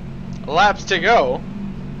 laps to go.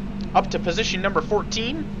 Up to position number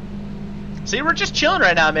 14. See, we're just chilling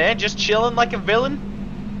right now, man. Just chilling like a villain.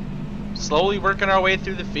 Slowly working our way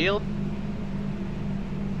through the field.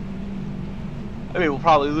 I mean, we'll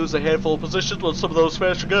probably lose a handful of positions when some of those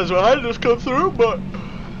faster guys behind us come through, but...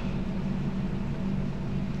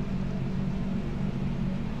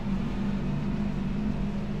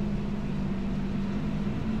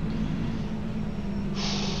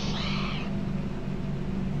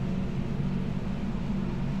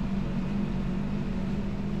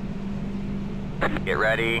 Get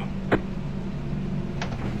ready.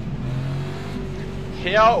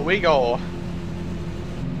 Here we go.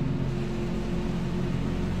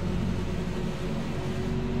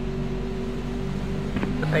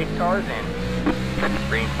 The pace car is in.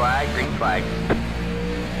 Green flag, green flag.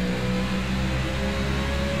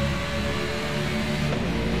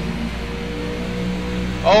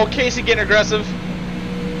 Oh, Casey getting aggressive.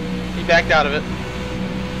 He backed out of it.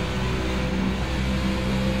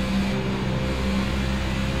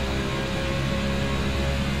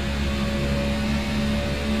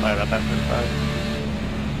 Sorry about that,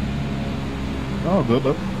 35. Oh, good,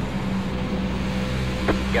 look.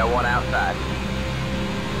 Got one outside.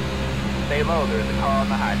 Stay low, there's a car on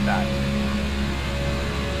the high side.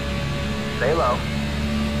 Stay low.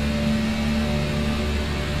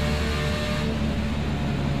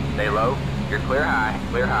 Stay low. You're clear high,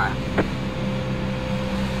 clear high.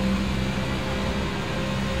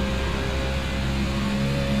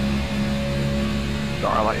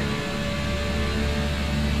 Darling.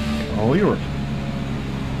 Oh, yours.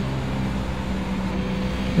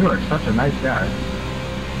 You are such a nice guy.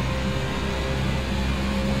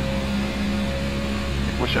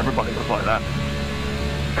 Wish everybody was like that.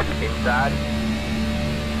 Inside.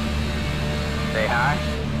 Stay high.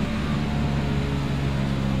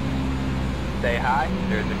 stay high.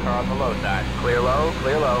 There's a car on the low side. Clear low,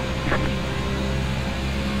 clear low.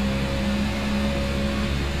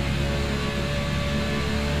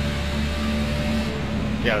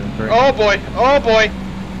 Yeah, that's right. Oh boy! Oh boy!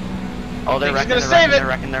 Oh, they're He's wrecking, gonna they're save wrecking, it. they're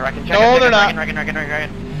wrecking, they're wrecking. No, they're not. Wrecking.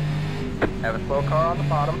 Have a slow car on the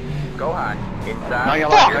bottom. Go high. Inside. No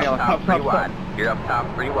yellow, Fuck! You're no up yellow. top, Stop, 3 stop, wide. You're up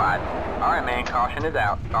top, 3 wide. Alright, man. Caution is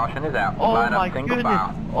out. Caution is out. Oh Line my up single goodness.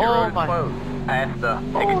 file. Oh Your road is my- closed. Past the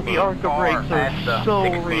Oh, 16 the ARCA car. brakes Past are the so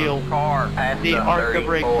 16 real. car. Past The the ARCA 34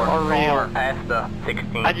 brakes are car. real. Past the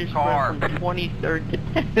 16 I just car. went from 23rd to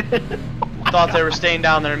 10th. Thought they were staying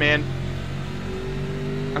down there, man.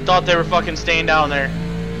 I thought they were fucking staying down there.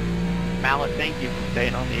 Mallet, thank you for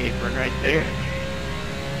staying on the apron right there.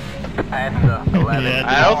 Past the 11 Yeah.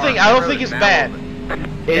 I don't think it's bad.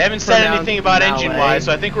 They haven't said anything about engine wise,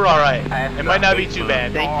 so I think we're alright. It might not be too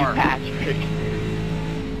bad. Thank you, Patrick.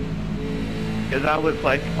 Because I was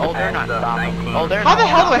like, oh, they're not stopping. Oh, they're How not the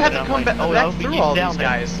hell do I have stopping. to come I'm back, like, oh, back no, through he's all down these there.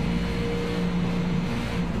 guys?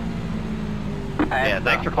 Yeah,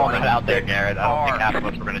 thanks for calling that out there, Garrett. I don't think half of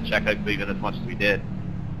us were going to check even as much as we did.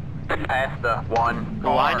 Past the 1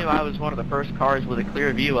 car. Well, I knew I was one of the first cars with a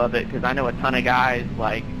clear view of it, because I know a ton of guys,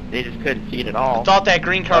 like, they just couldn't see it at all. I thought that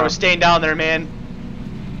green car was staying down there, man.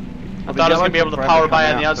 I thought I was gonna be able to power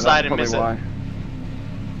by on the outside and miss it.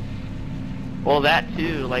 Well, that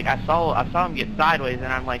too, like, I saw him get sideways, and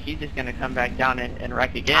I'm like, he's just gonna come back down and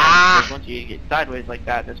wreck again. Ah! Because once you get sideways like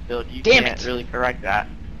that in this build, you Damn can't it. really correct that.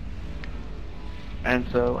 And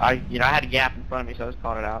so, I had a gap in front of me, so I just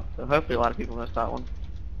caught it out. So hopefully a lot of people missed that one.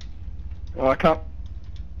 Well, I can't.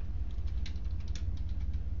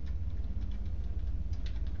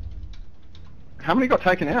 How many got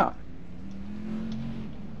taken out?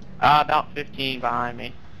 About 15 behind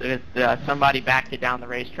me. So somebody backed it down the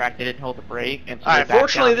racetrack. They didn't hold the brake. And so Alright, they backed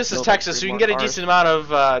fortunately down this and is killed Texas, so three you can more get a cars. decent amount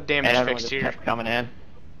of And damage everyone fixed just here. kept coming in.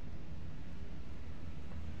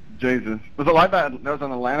 Jesus. Was it like that? There was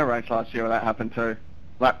an Atlanta race last year where that happened too.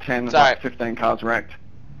 Lap 10, It's like alright. 15 cars wrecked.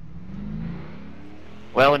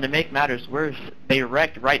 Well, and to make matters worse, they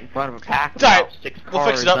wrecked right in front of a pack of It's alright. about 6 We'll cars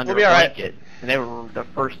fix it up. under We'll be a alright. blanket. And they were the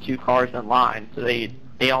first 2 cars in line. So they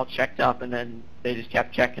all checked up, and then they just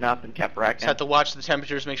kept checking up and kept wrecking. Just have to watch the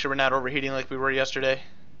temperatures, make sure we're not overheating like we were yesterday.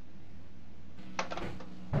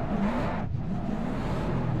 Yeah,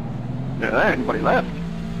 there ain't anybody left.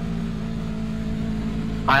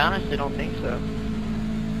 I honestly don't think so.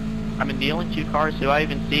 I mean, the only 2 cars who I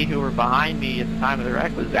even see who were behind me at the time of the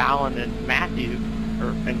wreck was Alan and Matthew,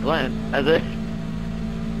 and Glenn. That's it.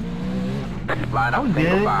 Line up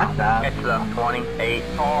single file. It's the 28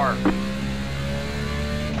 car.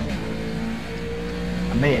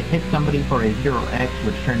 I may have hit somebody for a 0x,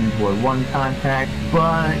 which turned into a 1 contact,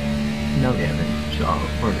 but no damage, so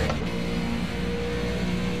we're good.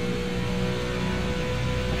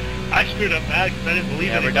 I screwed up bad because I didn't believe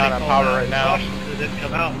Yeah, we're anybody down on called power out right now. caution, so it didn't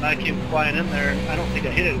come out, and I came flying in there. I don't think I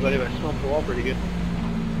hit anybody, but I smoked the wall pretty good.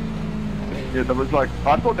 Yeah, there was like,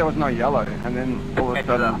 I thought there was no yellow, and then all of a It's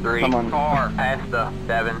the sudden 3 someone... car. Past the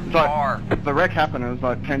 7 It's like, car. the wreck happened, it was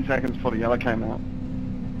like 10 seconds before the yellow came out.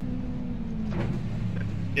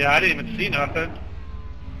 Yeah, I didn't even see nothing.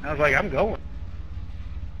 I was like, I'm going.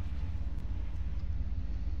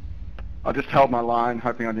 I just held my line,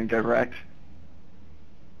 hoping I didn't get wrecked.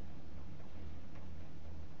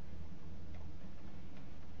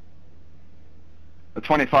 The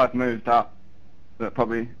 25 moved up. That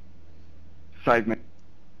probably saved me.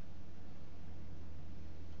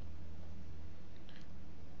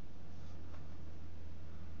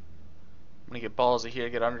 I'm gonna get ballsy here,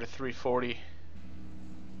 get under 340.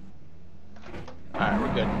 Alright,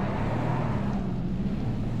 we're good.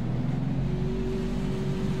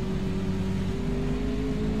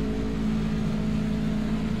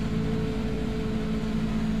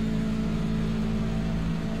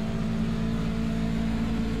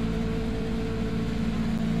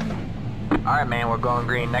 Alright, man, we're going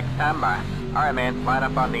green next time by. Alright, man, line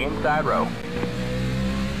up on the inside row.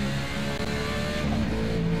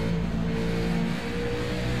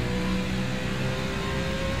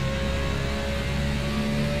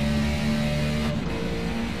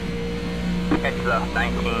 It's the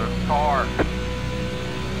 19 car.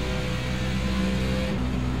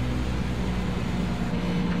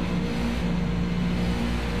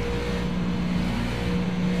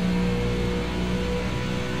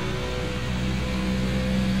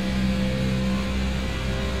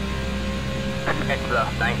 It's the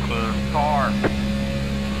 19 car.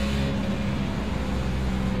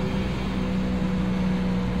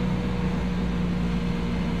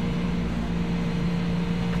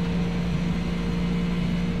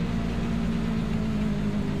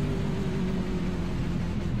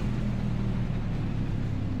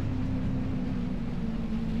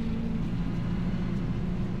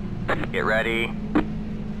 Get ready.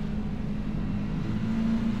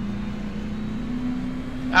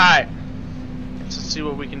 Alright. Let's just see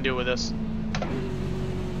what we can do with this.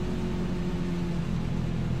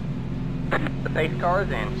 The pace car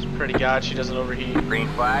is in. Just pray to God she doesn't overheat. Green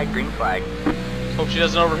flag, green flag. Hope she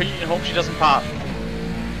doesn't overheat and hope she doesn't pop.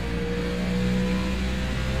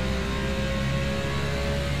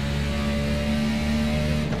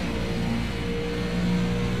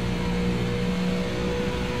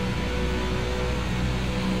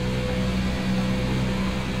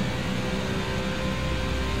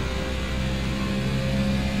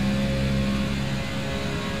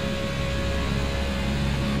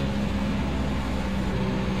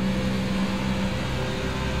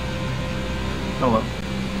 Hello.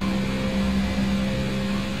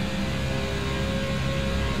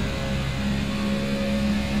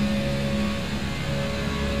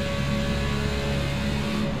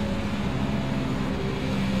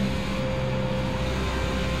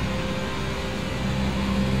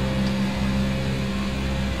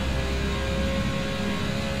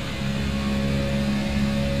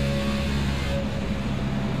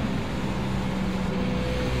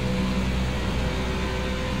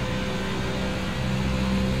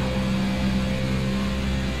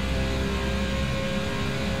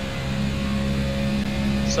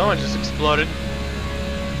 Someone just exploded.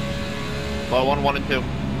 Low 1, 1, and 2.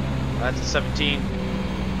 That's a 17.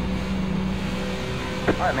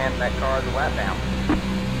 Alright, man, that car is a lap down.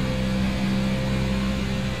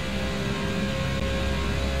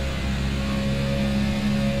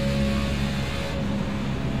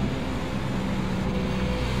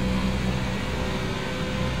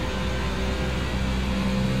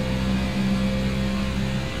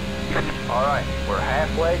 Alright, we're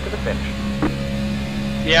halfway to the finish.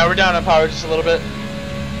 Yeah, we're down on power just a little bit.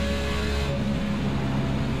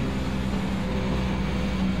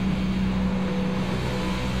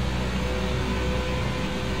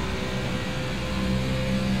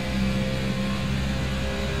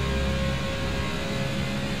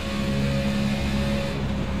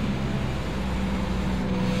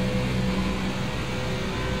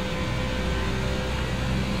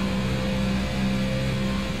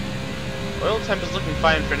 Oil temp is looking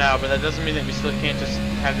fine for now, but that doesn't mean that we still can't just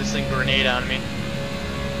have this thing grenade on me.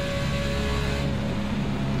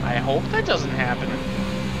 I hope that doesn't happen.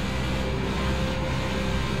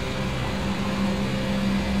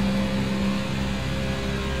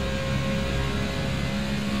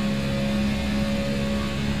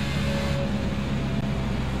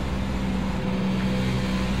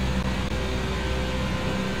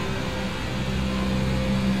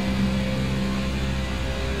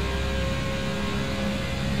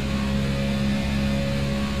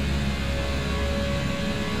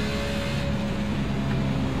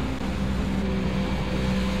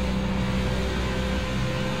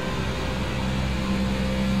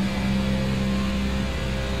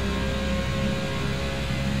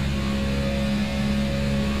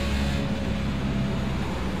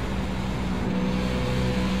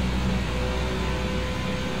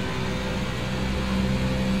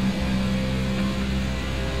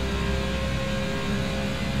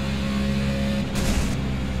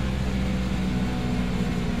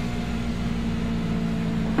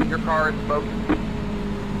 Your car is smoked.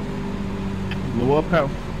 Blow up how?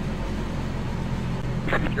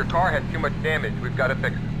 Your car has too much damage. We've got to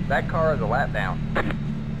fix it. That car is a lap down.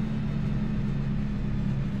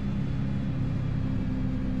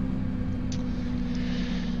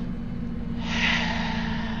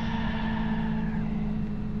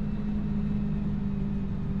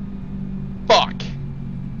 Fuck.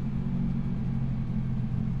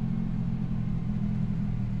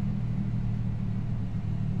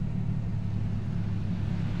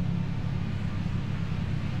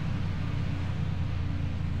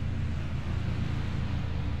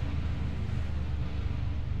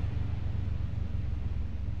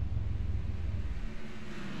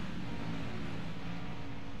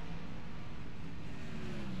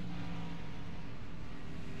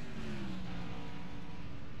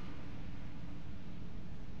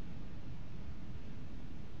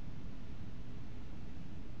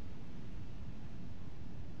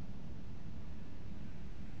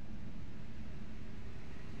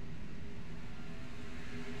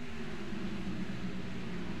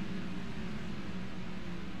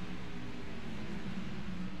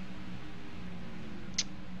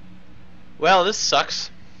 Well, this sucks.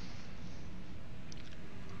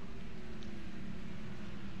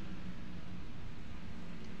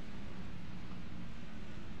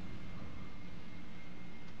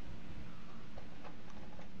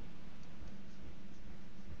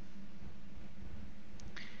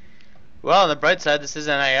 Well, on the bright side, this is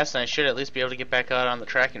NIS, and I should at least be able to get back out on the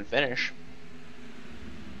track and finish.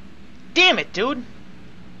 Damn it, dude!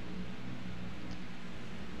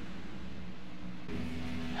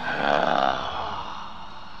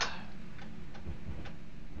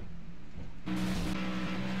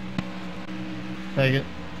 Take it.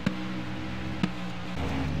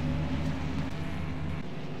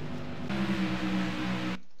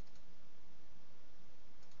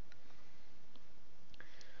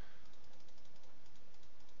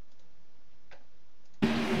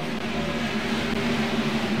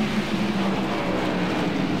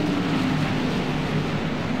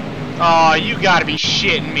 Oh, you gotta be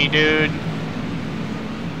shitting me, dude.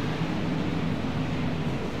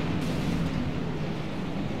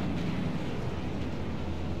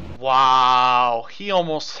 Wow, he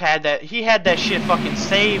almost had that. He had that shit fucking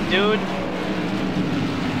saved, dude.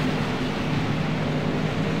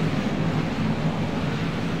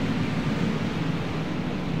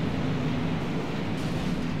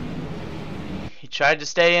 He tried to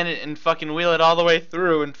stay in it and fucking wheel it all the way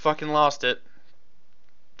through and fucking lost it.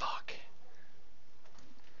 Fuck.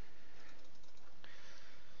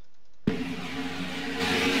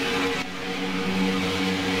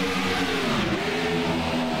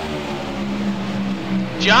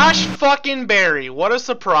 Josh fucking Berry, what a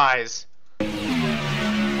surprise.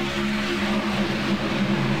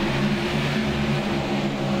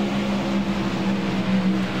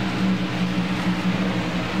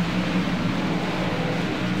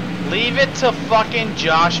 Leave it to fucking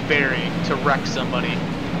Josh Berry to wreck somebody.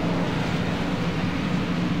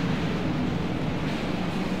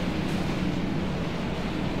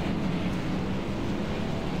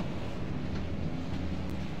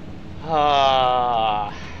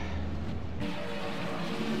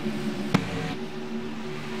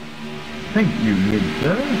 Thank you, good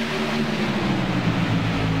sir.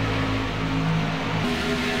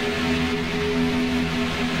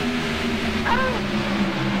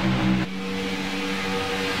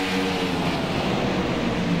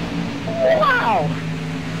 Wow!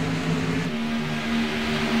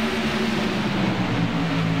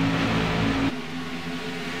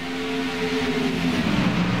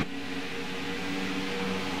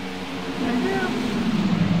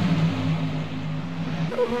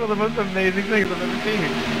 That was one of the most amazing things I've ever seen.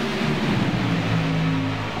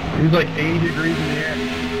 He was like 80 degrees in the air.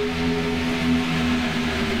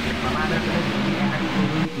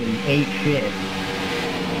 Absolutely ate shit.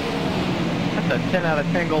 That's a 10 out of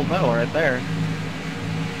 10 gold medal right there.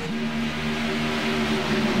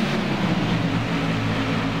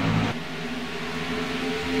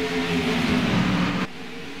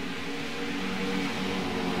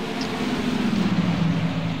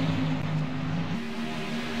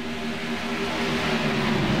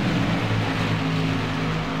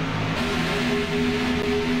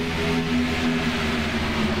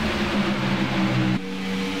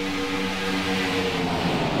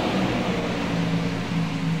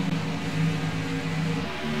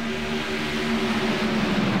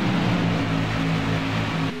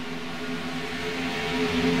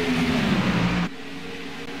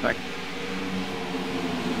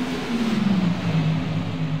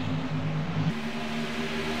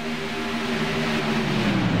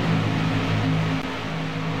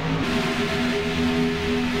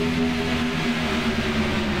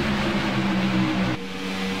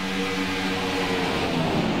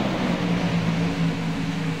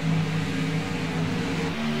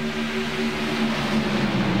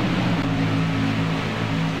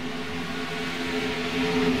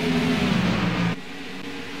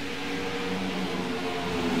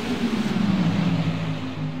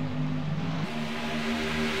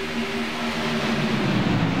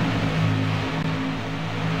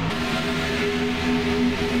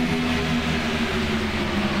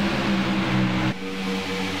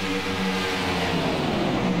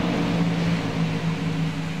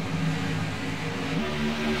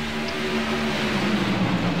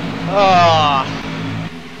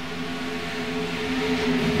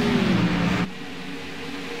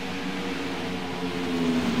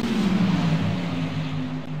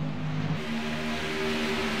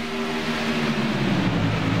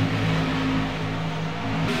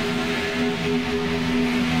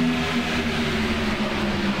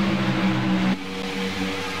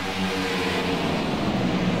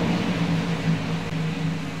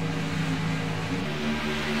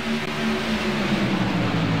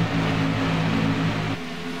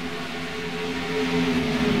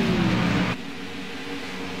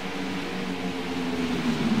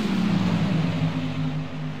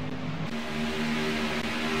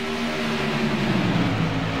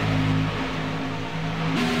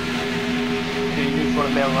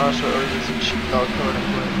 Alan also ordered some cheap dog code.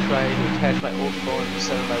 I'm going to try to attach my old phone to the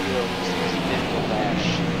center of my wheel using this digital lash.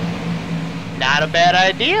 Not a bad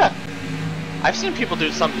idea. I've seen people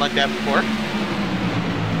do something like that before.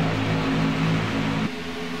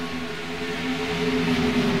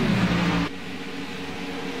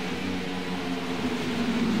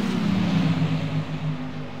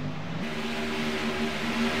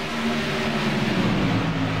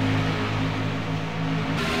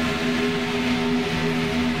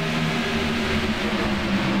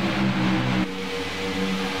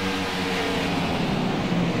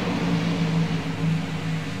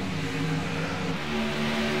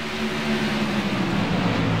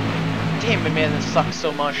 Damn it, man, this sucks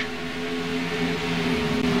so much.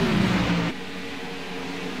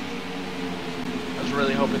 I was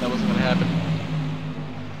really hoping that wasn't going to happen.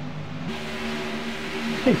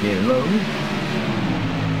 Take it low.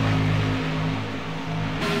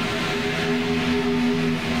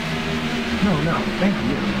 No, thank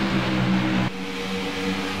you.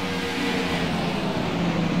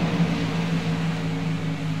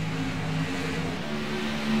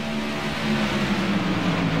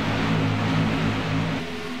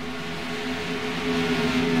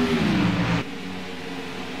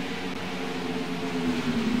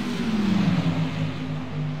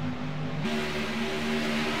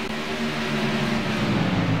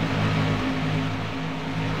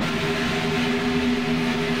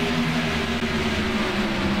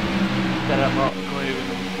 I'm going to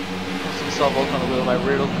put some sub-volts on the wheel of my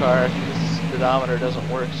rear car. This speedometer doesn't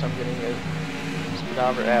work, so I'm getting a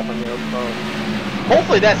speedometer app on the old phone.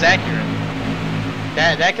 Hopefully that's accurate.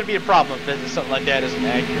 That could be a problem if something like that isn't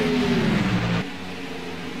accurate.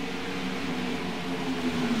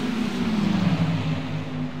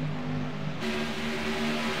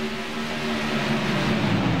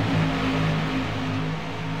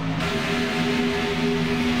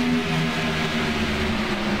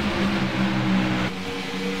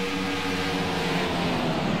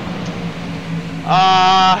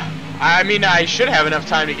 I mean, I should have enough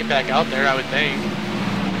time to get back out there, I would think.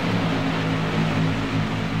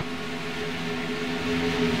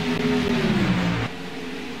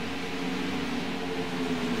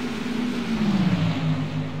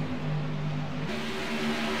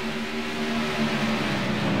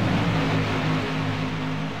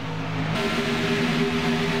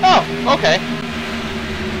 Oh, okay.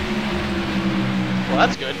 Well,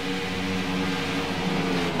 that's good.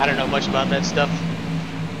 I don't know much about that stuff.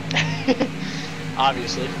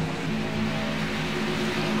 Obviously.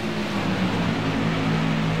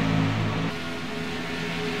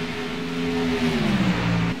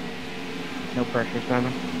 No pressure,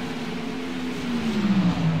 Simon.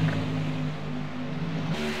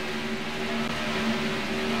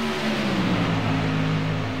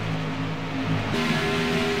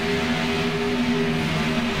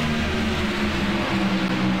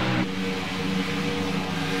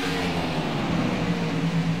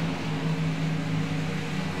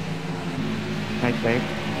 Nice save.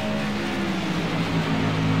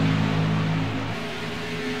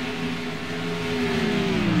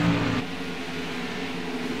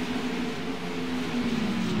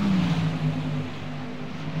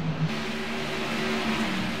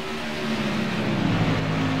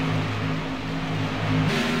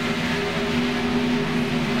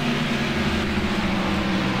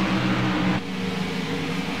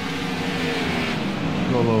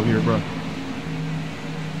 Go low here, bro.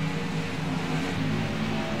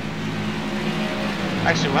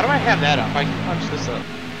 Actually, why do I have that up? I can punch this up.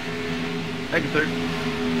 Thank you, sir.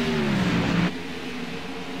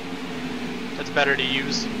 That's better to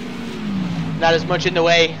use. Not as much in the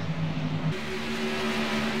way.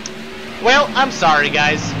 Well, I'm sorry,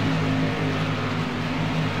 guys.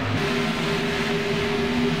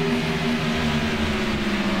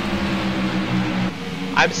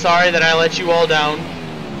 I'm sorry that I let you all down.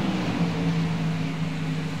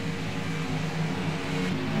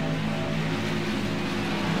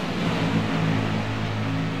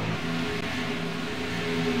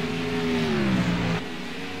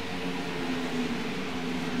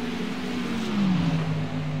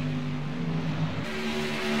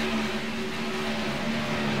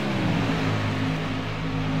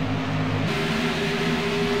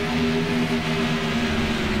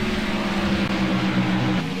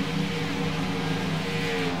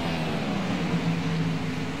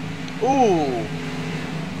 Ooh.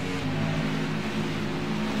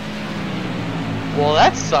 Well,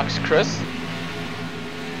 that sucks, Chris.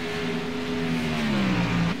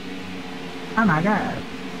 Oh my god.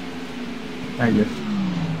 Thank you.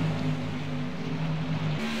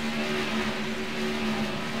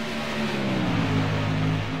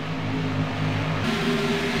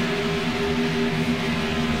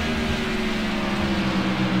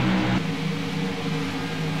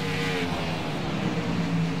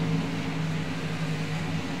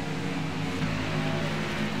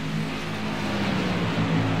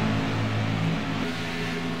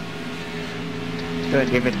 Good,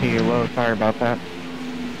 give it to you low. Sorry about that.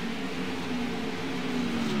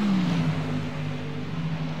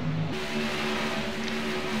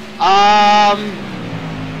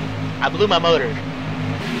 I blew my motor.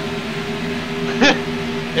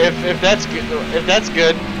 if that's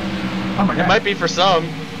good, Oh my it god. might be for some.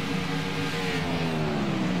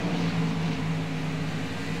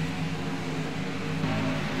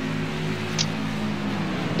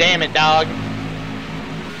 Damn it, dog.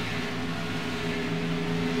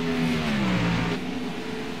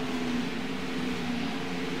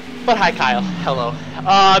 But hi, Kyle. Hello.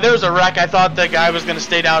 There was a wreck. I thought the guy was going to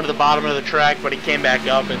stay down to the bottom of the track, but he came back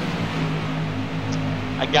up, and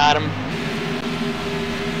I got him.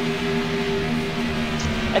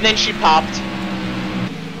 And then she popped.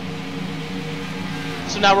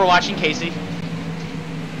 So now we're watching Casey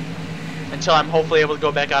until I'm hopefully able to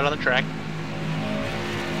go back out on the track.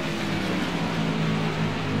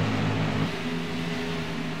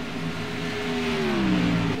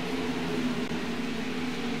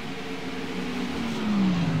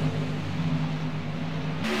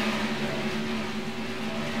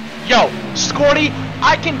 Yo, Scorty,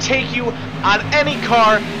 I can take you on any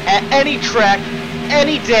car, at any track,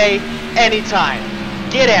 any day, anytime.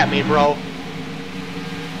 Get at me, bro.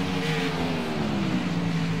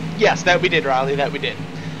 Yes, that we did, Riley, that we did.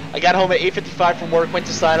 I got home at 8:55 from work, went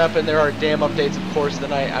to sign up, and there are damn updates, of course, the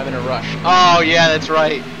night I'm in a rush. Oh, yeah, that's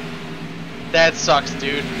right. That sucks,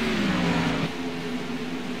 dude.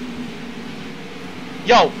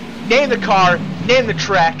 Yo, name the car, name the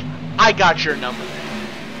track, I got your number.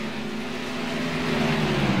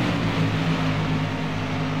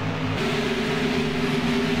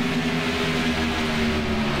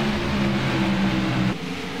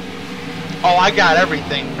 Oh, I got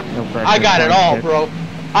everything. I got it all, bro.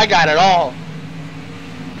 I got it all.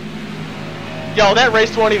 Yo, that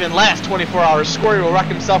race won't even last 24 hours. Scory will wreck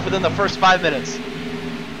himself within the first 5 minutes.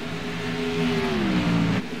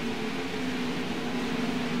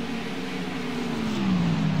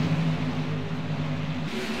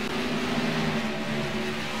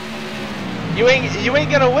 You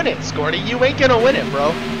ain't gonna win it, Scorty. You ain't gonna win it,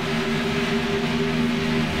 bro.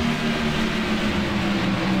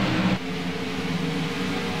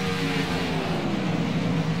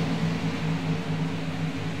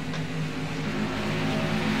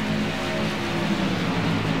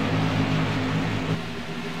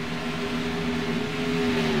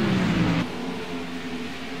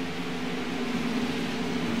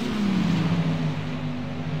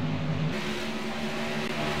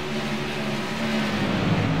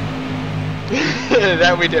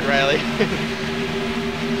 That we did, Riley.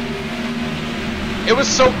 It was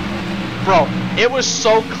so... Bro, it was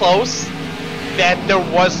so close that there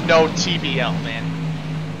was no TBL, man.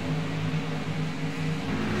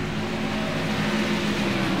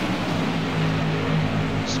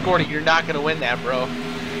 Scorty, you're not gonna win that, bro.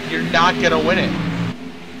 You're not gonna win it.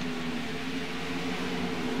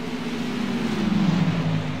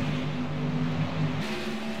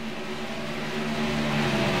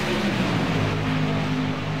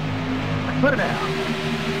 Put it out.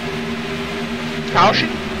 Caution?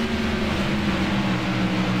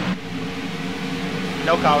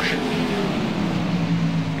 No caution.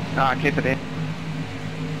 Keep it in.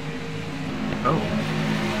 Oh.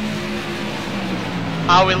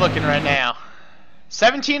 How are we looking right now?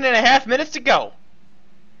 17 and a half minutes to go.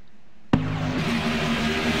 I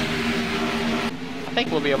think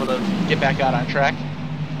we'll be able to get back out on track.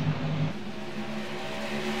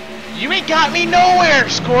 You ain't got me nowhere,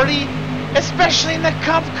 Scorty! Especially in the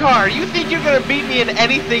Cup car. You think you're gonna beat me in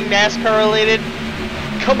anything NASCAR related?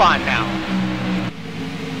 Come on now.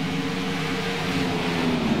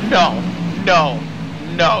 No. No.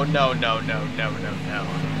 No, no, no, no, no, no, no.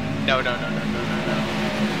 No, no, no, no, no, no, no.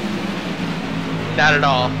 Not at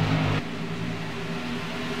all.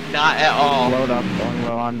 Not at all. Load up, going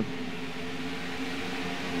low on.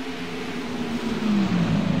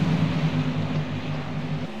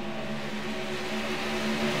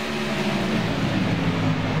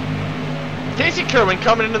 Casey Kerwin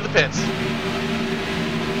coming into the pits.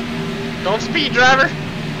 Don't speed, driver.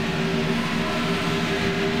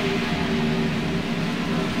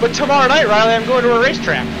 But tomorrow night, Riley, I'm going to a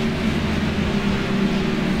racetrack.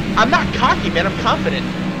 I'm not cocky, man. I'm confident.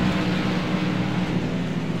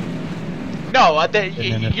 No,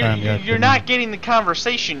 you're not getting the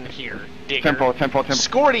conversation here, Digger. Tempo.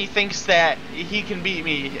 Scorty thinks that he can beat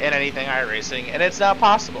me in anything iRacing, and it's not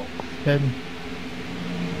possible.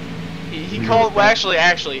 He called, well,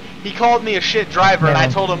 actually, he called me a shit driver, and I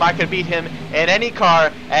told him I could beat him in any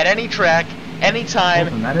car, at any track, anytime,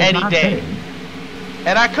 Listen, that is any not day. big.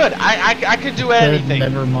 And I could do anything.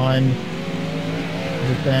 Never mind.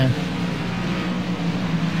 Just saying.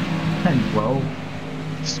 Bro.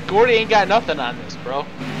 Scorty ain't got nothing on this, bro.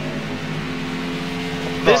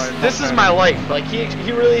 This is my life. Like he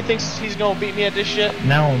really thinks he's gonna beat me at this shit.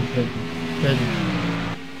 Now I'm good.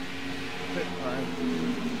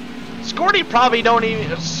 Scorty probably don't even.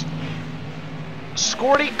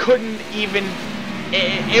 Scorty couldn't even.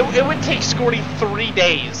 It would take Scorty 3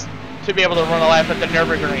 days to be able to run a lap at the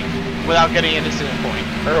Nürburgring without getting an incident point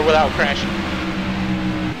or without crashing.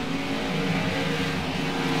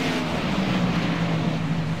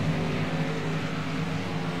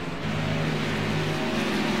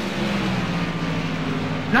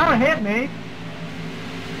 Don't hit me.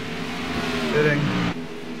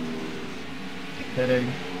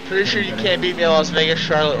 Hitting. Pretty sure you can't beat me in Las Vegas,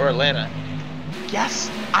 Charlotte, or Atlanta. Yes,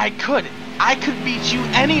 I could. I could beat you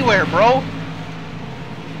anywhere, bro.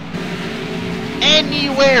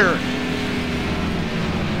 Anywhere.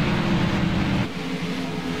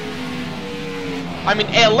 I mean,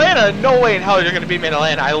 Atlanta, no way in hell you're gonna beat me in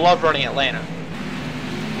Atlanta. I love running Atlanta.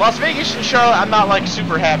 Las Vegas and Charlotte, I'm not like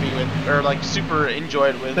super happy with, or like super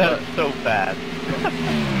enjoyed with. That's so bad.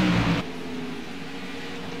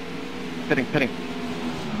 Pitting.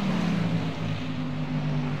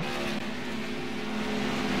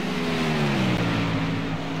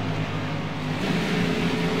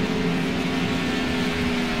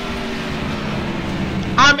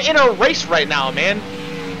 I'm in a race right now, man.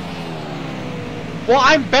 Well,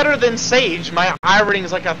 I'm better than Sage. My iRating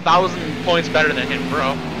is like 1,000 points better than him,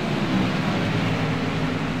 bro.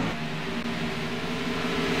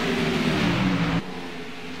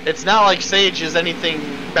 It's not like Sage is anything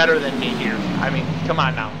better than me here. I mean, come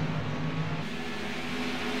on now.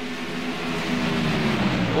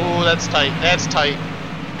 Ooh, that's tight. That's tight.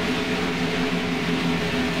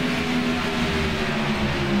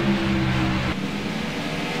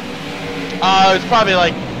 It's probably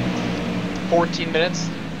like 14 minutes.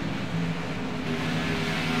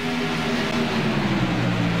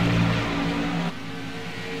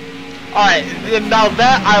 Alright, now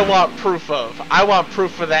that I want proof of. I want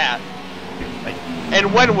proof of that.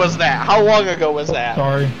 And when was that? How long ago was that?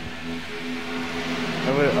 Sorry.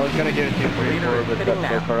 I was gonna give it to you for your four, but got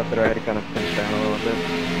so far up that I had to kind of pinch down a little bit.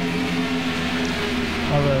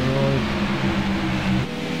 Alright, Roy.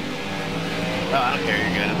 Oh, I don't care,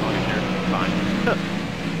 you're good as long as you're fine.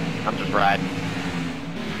 I'm just riding.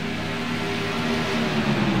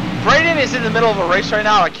 Brayden is in the middle of a race right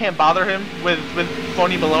now. I can't bother him with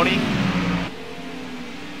phony baloney.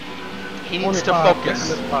 He needs to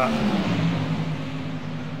focus.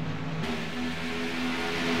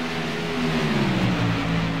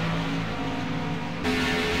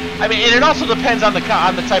 I mean, and it also depends on the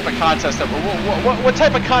type of contest that what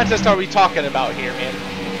type of contest are we talking about here, man?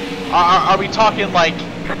 Are we talking like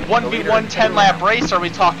 1v1 10-lap race? Are we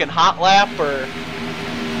talking hot lap or?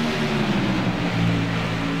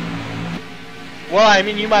 Well, I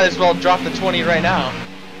mean, you might as well drop the 20 right now.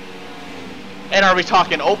 And are we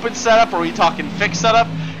talking open setup? Or are we talking fixed setup?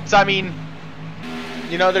 Because I mean,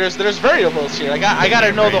 you know, there's variables here. I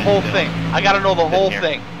gotta know the whole thing. I gotta know the whole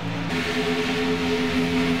thing.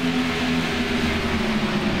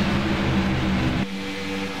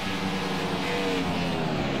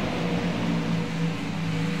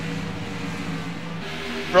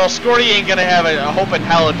 Bro, Scorty ain't gonna have a hope in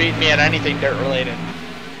hell of beating me at anything dirt related.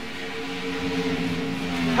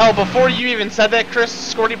 Hell, before you even said that, Chris,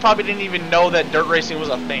 Scorty probably didn't even know that dirt racing was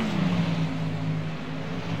a thing.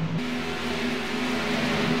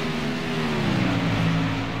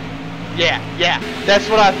 Yeah, that's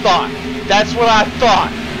what I thought. That's what I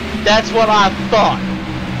thought. That's what I thought.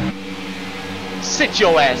 Sit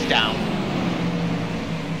your ass down.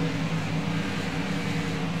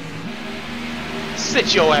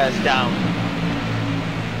 Sit your ass down.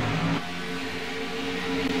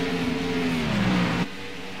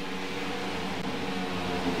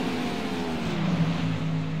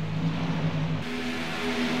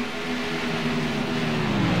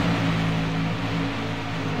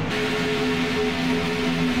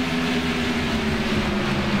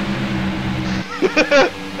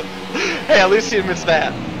 Hey, at least he admits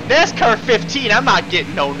that. NASCAR 15, I'm not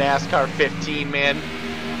getting no NASCAR 15, man.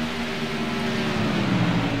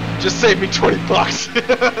 Just save me 20 bucks.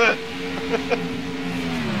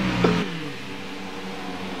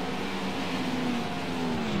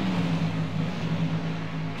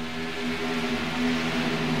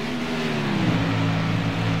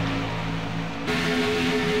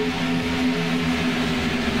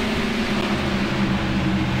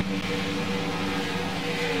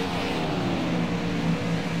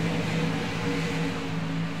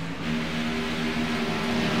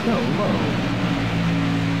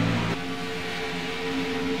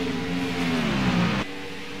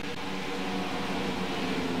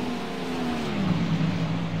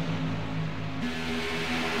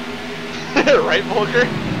 right, Volker?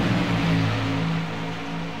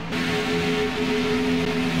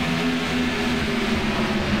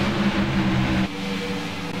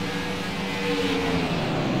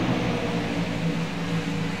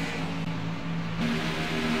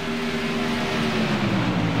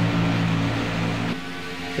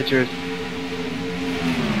 It's yours.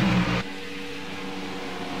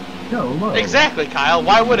 No, look. Exactly, Kyle.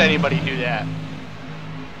 Why would anybody do that?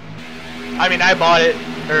 I mean, I bought it,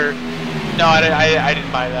 or no, I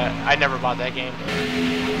didn't buy that. I never bought that game.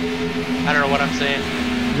 I don't know what I'm saying.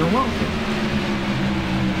 You're welcome.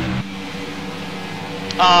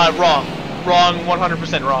 Wrong. Wrong,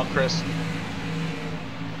 100% wrong, Chris.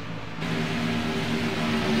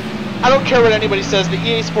 I don't care what anybody says, the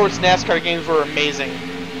EA Sports NASCAR games were amazing.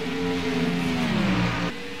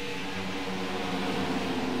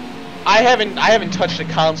 I haven't touched a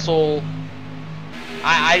console.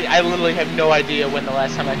 I literally have no idea when the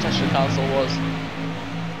last time I touched a console was.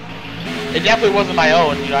 It definitely wasn't my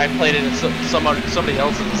own, you know, I played it in somebody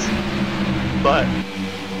else's. But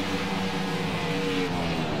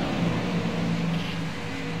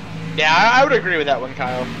yeah, I would agree with that one,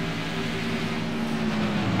 Kyle.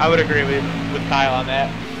 I would agree with Kyle on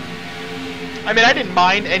that. I mean, I didn't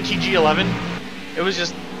mind NTG 11. It was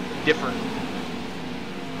just different.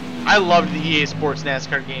 I loved the EA Sports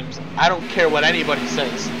NASCAR games. I don't care what anybody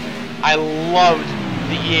says. I loved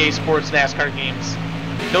the EA Sports NASCAR games.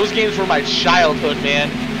 Those games were my childhood, man.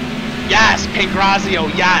 Yes,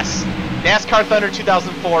 Pangrazio, yes. NASCAR Thunder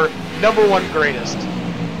 2004, #1 greatest.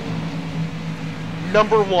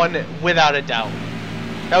 #1 without a doubt.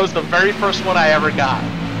 That was the very first one I ever got.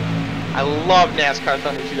 I love NASCAR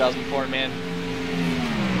Thunder 2004, man.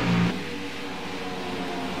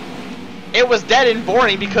 It was dead and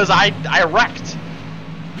boring because I wrecked.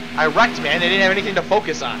 I wrecked, man. They didn't have anything to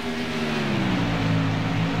focus on.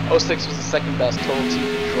 06 was the second best total team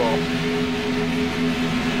control.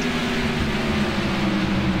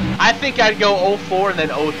 I think I'd go 04 and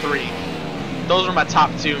then 03. Those are my top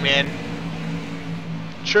two, man.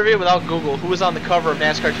 Trivia without Google. Who was on the cover of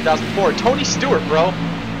NASCAR 2004? Tony Stewart, bro.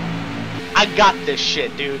 I got this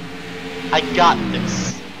shit, dude. I got this.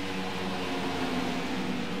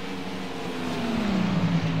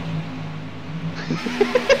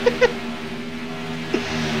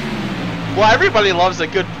 Well, everybody loves a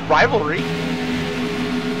good rivalry.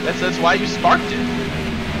 That's why you sparked it.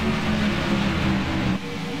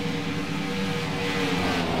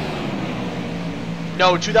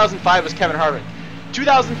 No, 2005 was Kevin Harvick.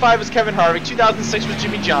 2005 was Kevin Harvick. 2006 was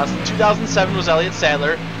Jimmy Johnson. 2007 was Elliott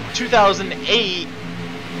Sadler. 2008,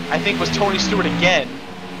 I think, was Tony Stewart again.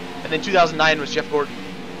 And then 2009 was Jeff Gordon.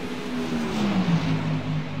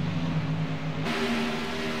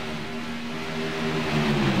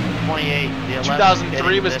 The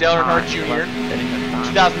 2003 was Dale Earnhardt Jr.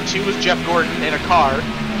 2002 was Jeff Gordon in a car.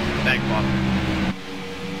 Thanks, Bob.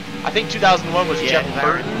 I think 2001 was Jeff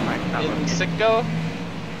Burton in Sitco.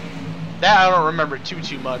 That I don't remember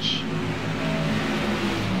too much.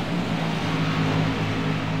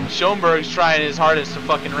 Schoenberg's trying his hardest to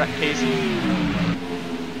fucking wreck Casey.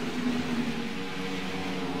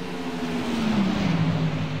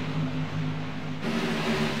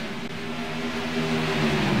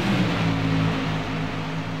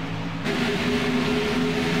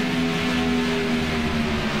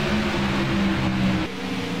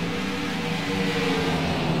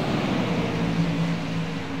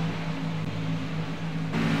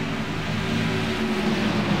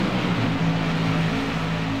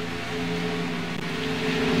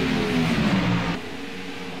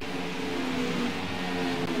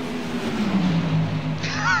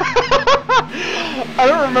 I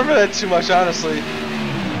don't remember that too much, honestly.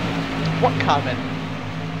 What comment?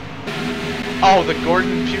 Oh, the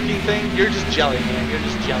Gordon puking thing? You're just jelly, man. You're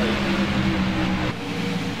just jelly.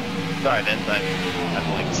 Sorry, that's like...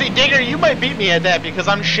 See, Digger, you might beat me at that because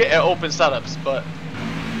I'm shit at open setups, but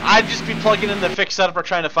I'd just be plugging in the fixed setup or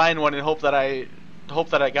trying to find one and hope that I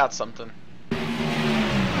got something.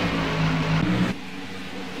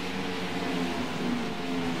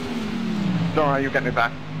 Don't worry, you get me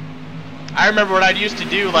back. I remember what I'd used to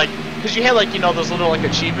do, like, because you had, like, you know, those little, like,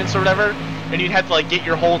 achievements or whatever, and you'd have to, like, get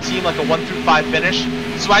your whole team, like, a 1 through 5 finish.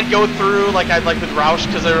 So I'd go through, like, with Roush,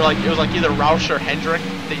 because they were, like, it was, like, either Roush or Hendrick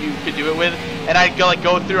that you could do it with, and I'd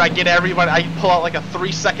go through, I'd get everybody, I'd pull out, like, a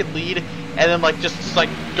 3-second lead, and then, like, just, like,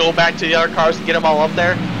 go back to the other cars and get them all up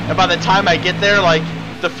there. And by the time I get there, like,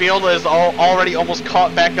 the field is already almost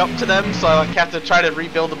caught back up to them, so I, like, have to try to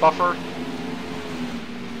rebuild the buffer.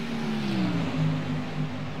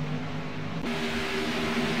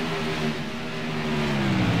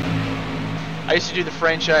 I used to do the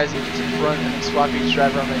franchise agents in front and then swap each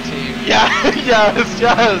driver on my team. Yeah,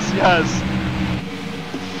 yes.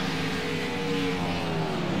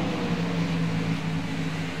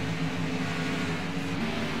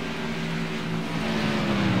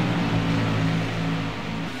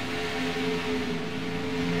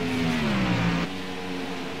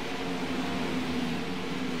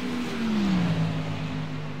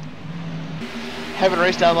 Haven't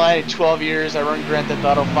raced online in 12 years. I run Grand Theft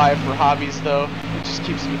Auto 5 for hobbies, though. It just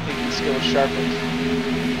keeps me thinking skills sharpened.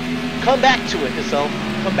 Come back to it, Cassell.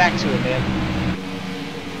 Come back to it, man.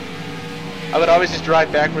 I would always just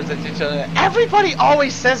drive backwards at each other. Everybody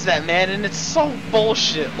always says that, man, and it's so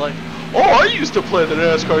bullshit. Like, oh, I used to play the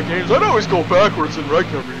NASCAR games. I'd always go backwards and wreck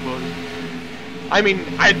everybody. I mean,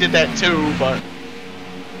 I did that too, but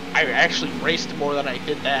I actually raced more than I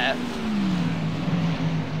did that.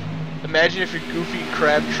 Imagine if your goofy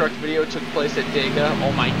crab truck video took place at Dega.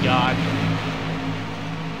 Oh my god.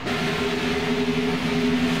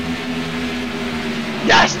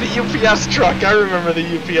 Yes, the UPS truck. I remember the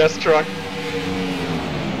UPS truck.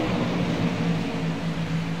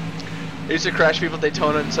 I used to crash people at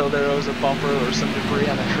Daytona until there was a bumper or some debris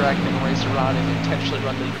on the track and then race around and intentionally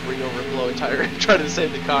run the debris over a blow a tire and try to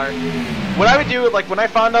save the car. What I would do, like when I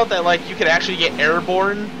found out that like you could actually get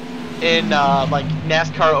airborne in like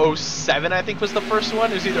NASCAR 07, I think was the first one.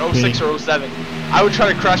 It was either 06 or 07. I would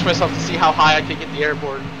try to crash myself to see how high I could get the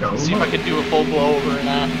airborne, see if I could do a full blow over or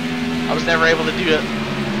not. I was never able to do it.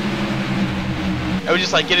 I would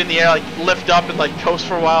just like get in the air, like lift up and like coast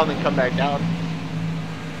for a while and then come back down.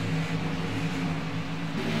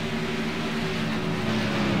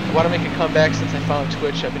 I want to make a comeback since I found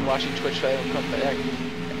Twitch. I've been watching Twitch, so I don't come back.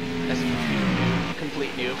 That's a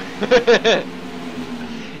complete noob.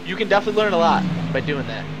 You can definitely learn a lot by doing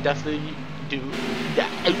that.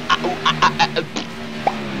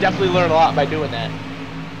 Definitely learn a lot by doing that.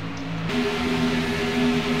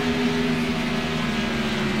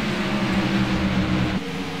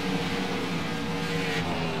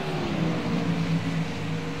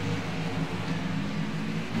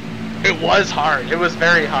 It was hard. It was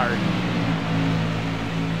very hard.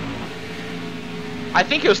 I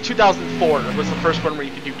think it was 2004 was the first one where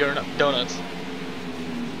you could do donuts.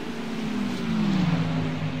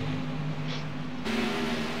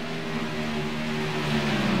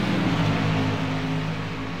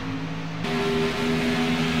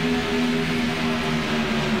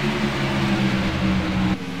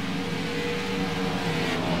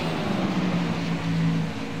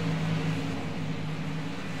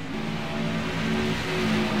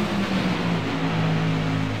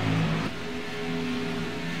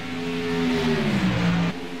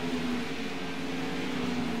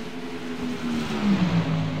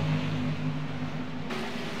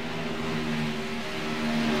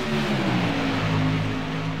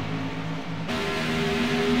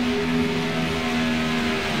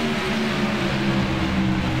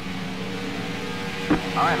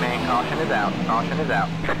 Alright, man, caution is out. Caution is out.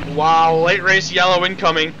 Wow, late race yellow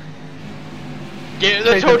incoming. Get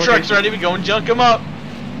the tow trucks ready, we go and junk them up.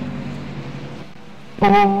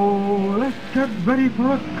 Oh, let's get ready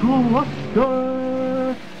for a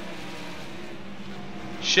cluster.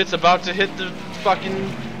 Shit's about to hit the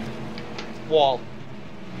fucking wall.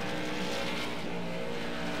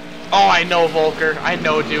 Oh, I know, Volker. I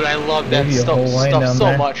know, dude. I love that stuff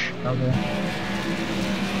so much. Okay.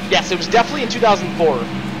 Yes, it was definitely in 2004.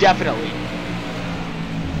 Definitely.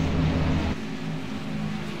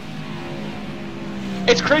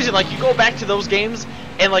 It's crazy, like, you go back to those games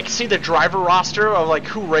and, like, see the driver roster of, like,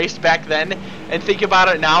 who raced back then and think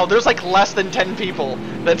about it now. There's, like, less than 10 people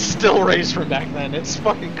that still race from back then. It's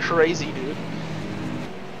fucking crazy, dude.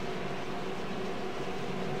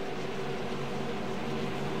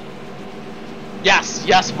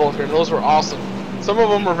 Yes, Volker. Those were awesome. Some of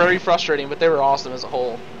them were very frustrating, but they were awesome as a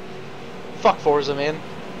whole. Fuck Forza, man.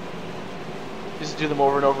 Just do them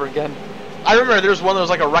over and over again. I remember there was one that was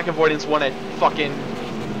like a wreck avoidance one at fucking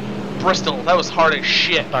Bristol. That was hard as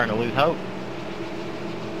shit. Starting to lose hope.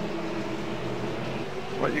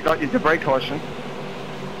 Well, you got your debris caution.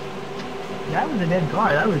 That was a dead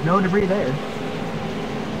car. That was no debris there.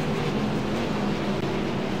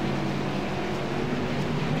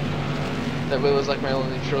 That was like my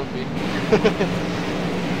only trophy.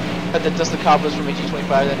 Had the dust the cobblers from G25,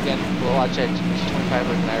 then again, we'll watch that G25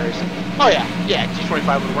 with iRacing. Oh yeah,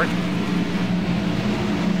 G25 would work.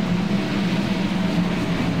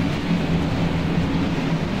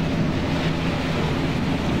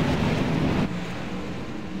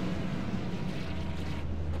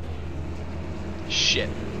 Shit.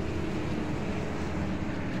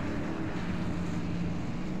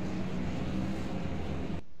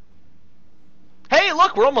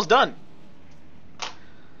 luck. We're almost done.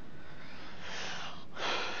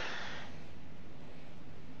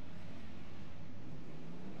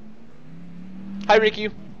 Hi, Ricky.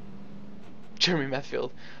 Jeremy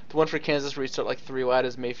Metfield. The one for Kansas where you start like 3 wide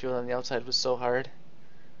as Mayfield on the outside was so hard.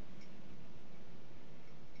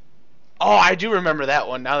 Oh, I do remember that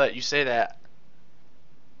one now that you say that.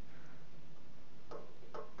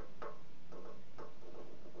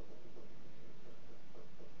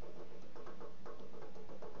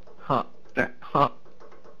 Huh.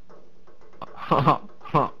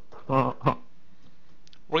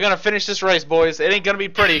 We're gonna finish this race, boys. It ain't gonna be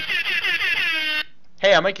pretty.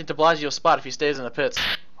 Hey, I might get de Blasio's spot if he stays in the pits.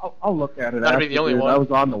 I'll look at it. That'd be the only one. I was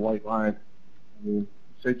on the white line. I mean,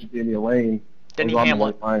 said you gave me a lane. Denny I was on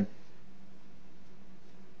Hamlin. the white line.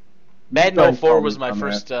 Madden 04 was my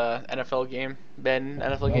first NFL game. Madden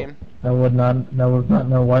NFL game. That was not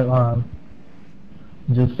no white line.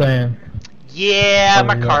 Just saying. Yeah,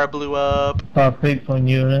 my car blew up. Stop fixing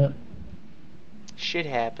unit. Shit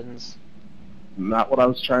happens. Not what I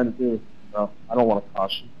was trying to do. No, I don't want to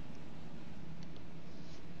caution.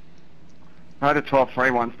 I had a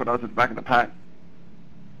 12-3 once, but I was at the back of the pack.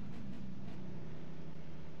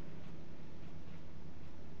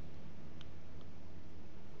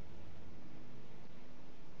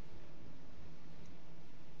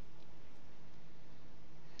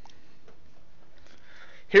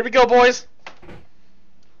 Here we go, boys.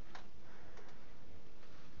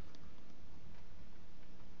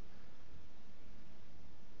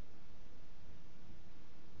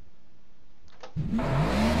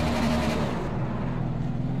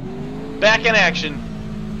 Back in action.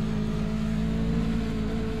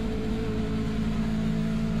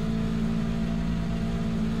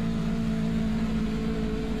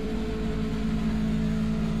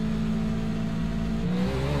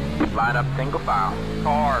 Line up single file.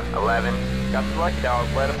 Car 11. Got the lucky dog.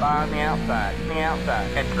 Let it by on the outside. On the outside.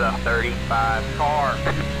 It's the 35 car.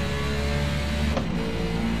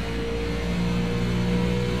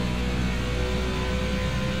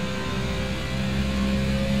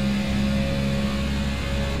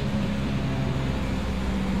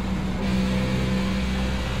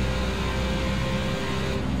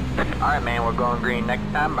 Alright, man, we're going green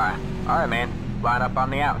next time by. Alright, man, line up on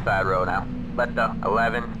the outside row now. Let the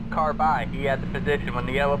 11 car by. He had the position when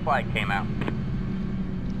the yellow flag came out.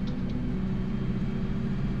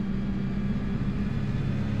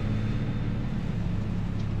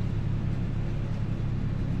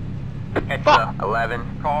 It's the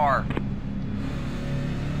 11 car.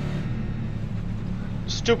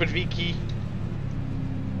 Stupid Vicky.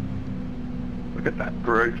 Look at that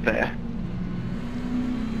groove there.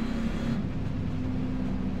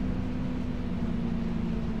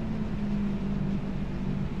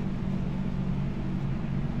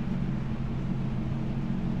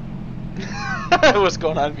 What's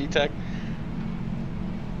going on, VTech?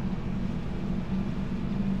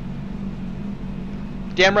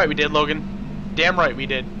 Damn right we did, Logan. Damn right we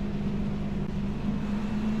did.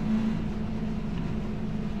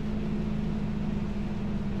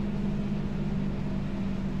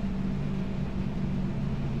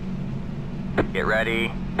 Get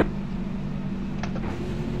ready.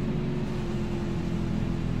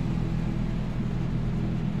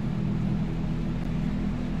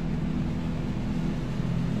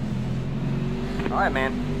 Alright,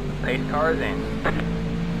 man. Pace cars in.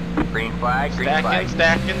 Green flag, green flag.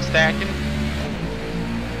 Stacking.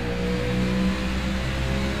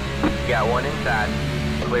 Got one inside.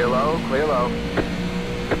 Clear low, clear low.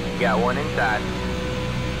 Got one inside.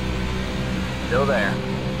 Still there.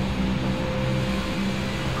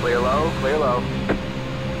 Clear low, clear low.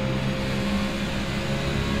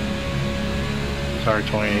 Sorry,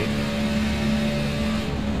 28.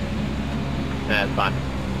 That's fine.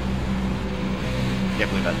 Can't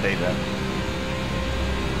believe I saved that.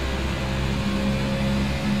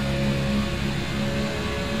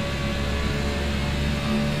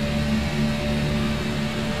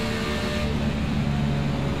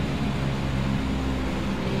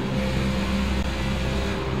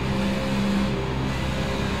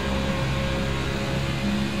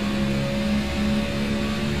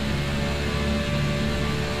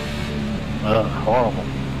 Horrible.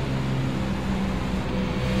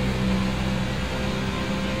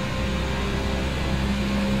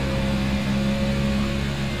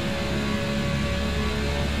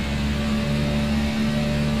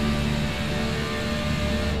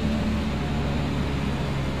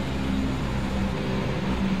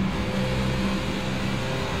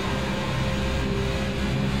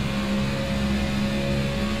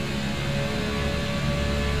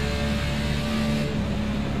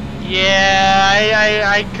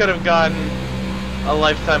 I could have gone a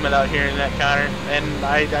lifetime without hearing that, Connor, and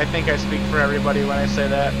I think I speak for everybody when I say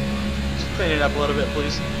that. Just clean it up a little bit,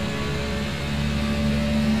 please.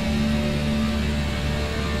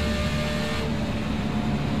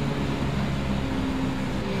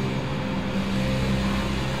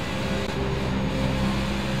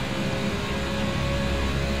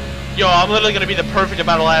 Yo, I'm literally going to be the perfect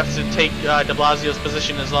amount of laps to take de Blasio's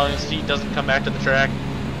position as long as he doesn't come back to the track.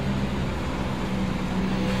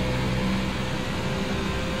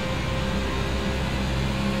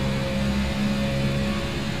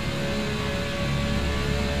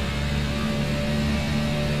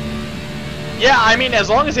 Yeah, I mean, as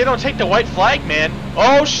long as they don't take the white flag, man.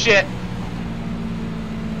 Oh, shit.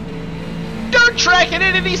 Dirt tracking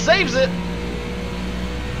it and he saves it.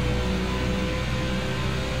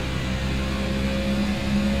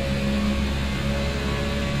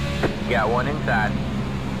 Got one inside.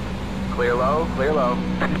 Clear low, clear low.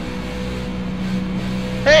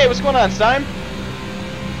 Hey, what's going on, Stein?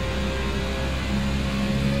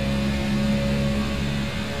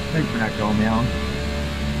 Thanks for not going down.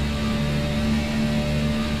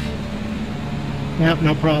 Yep,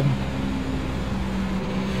 no problem.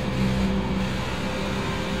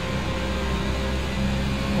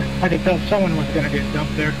 I could tell someone was going to get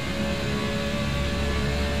dumped there.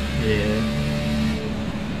 Yeah.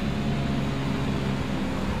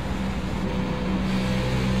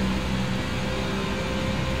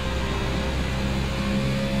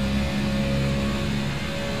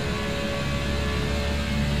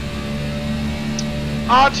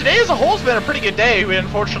 Today as a whole has been a pretty good day. We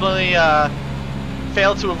unfortunately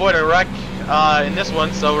failed to avoid a wreck in this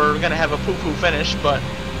one, so we're going to have a poo-poo finish, but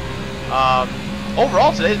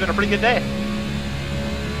overall today's been a pretty good day.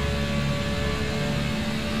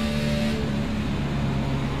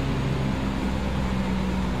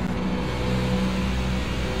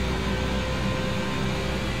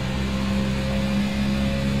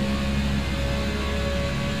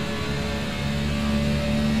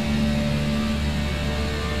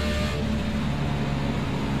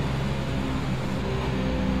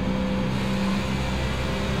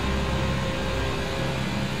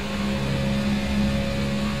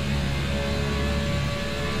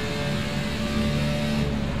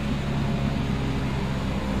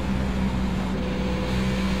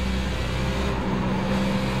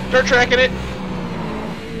 Dirt tracking it.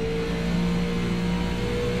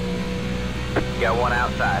 Got one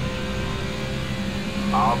outside.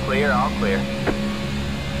 All clear, all clear.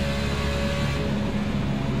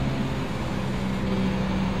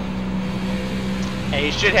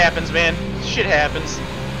 Hey, shit happens, man. Shit happens.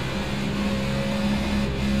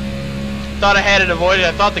 Thought I had it avoided.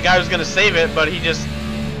 I thought the guy was going to save it, but he just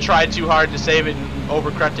tried too hard to save it and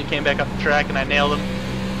overcorrected, came back up the track, and I nailed him.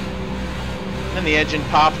 And the engine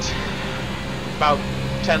popped about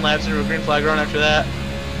 10 laps into a green flag run after that.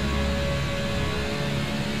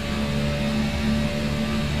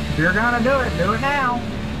 If you're gonna do it now.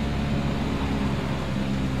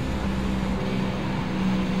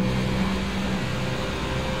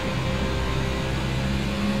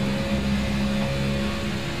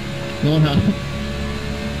 Going on.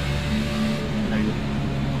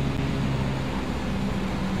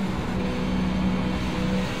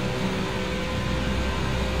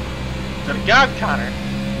 Good God, Connor.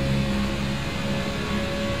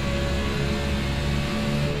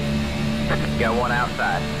 Got one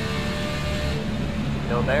outside.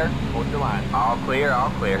 Still there? Hold your line. All clear,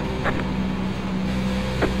 all clear.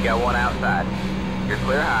 Got one outside. You're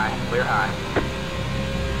clear high, clear high.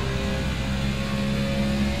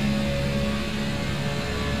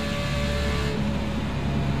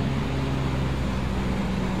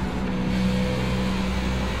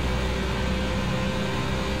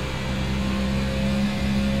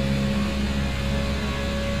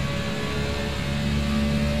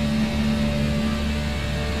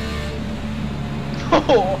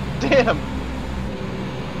 Oh, damn.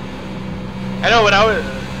 I know when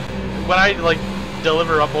I like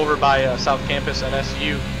deliver up over by South Campus at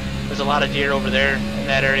SU, there's a lot of deer over there in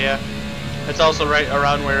that area. It's also right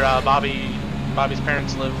around where Bobby's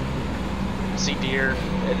parents live. See deer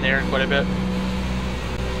in there quite a bit.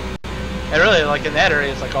 And really, like in that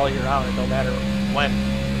area, it's like all year round. It don't matter when.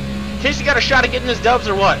 Casey got a shot at getting his dubs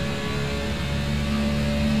or what?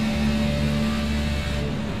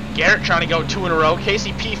 Garrett trying to go 2 in a row.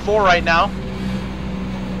 Casey P4 right now.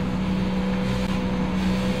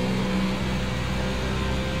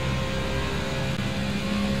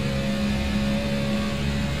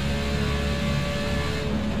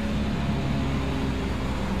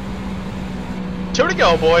 Two to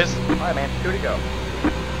go, boys. All right, man. 2 to go.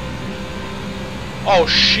 Oh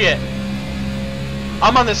shit.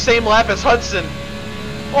 I'm on the same lap as Hudson.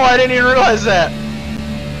 Oh, I didn't even realize that.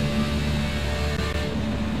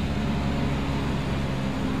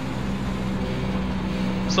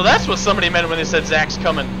 So that's what somebody meant when they said Zach's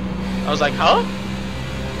coming. I was like, huh?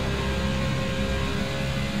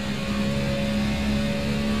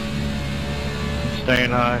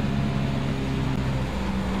 Staying high.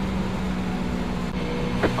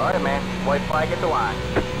 Alright, man. White flag at the line.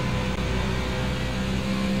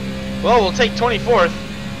 Well, we'll take 24th.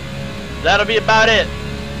 That'll be about it.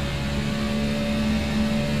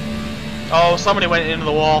 Oh, somebody went into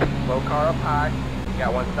the wall. Low car up high.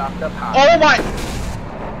 Got one stopped up high. Oh my!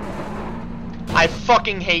 I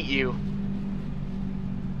fucking hate you.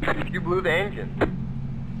 You blew the engine.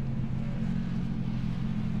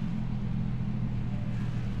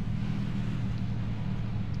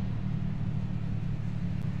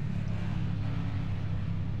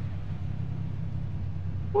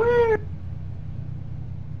 Woo!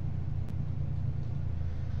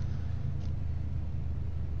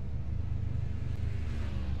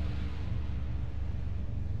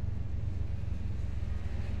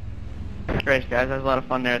 Great, guys. That was a lot of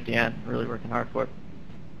fun there at the end. Really working hard for it.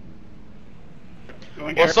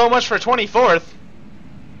 Well, so much for 24th.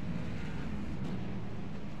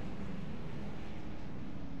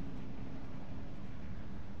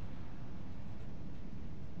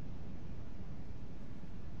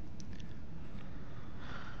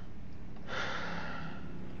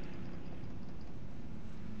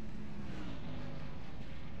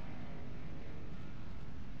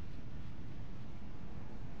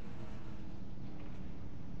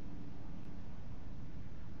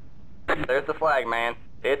 There's the flag, man.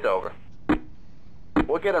 It's over.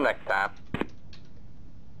 We'll get him next time.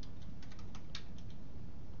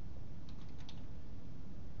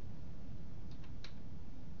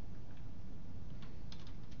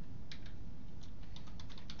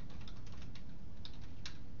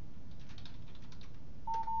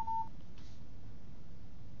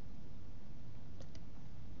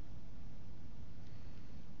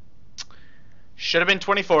 Should have been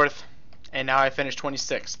 24th, and now I finished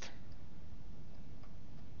 26th.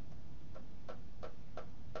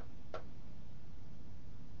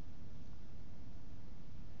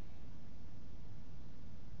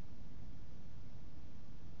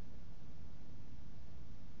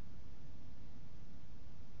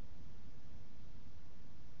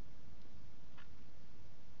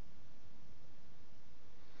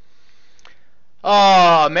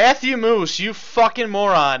 Oh, Matthew Moose, you fucking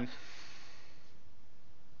moron.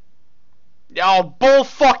 Oh, bull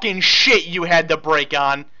fucking shit you had the brake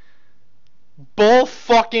on. Bull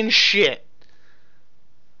fucking shit.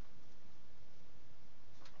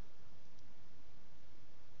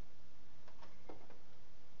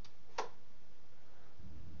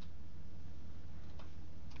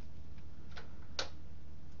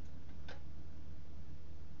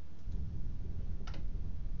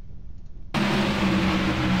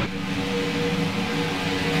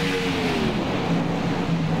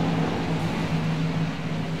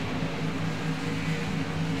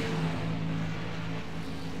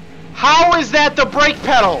 How is that the brake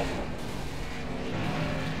pedal?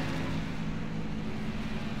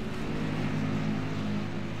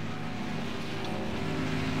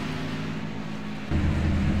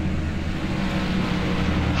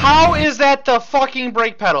 How is that the fucking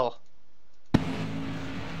brake pedal?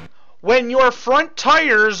 When your front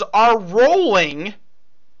tires are rolling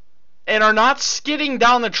and are not skidding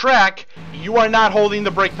down the track, you are not holding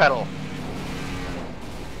the brake pedal.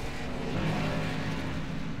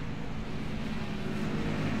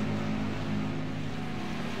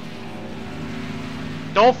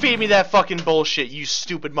 Don't feed me that fucking bullshit, you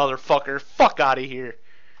stupid motherfucker. Fuck out of here.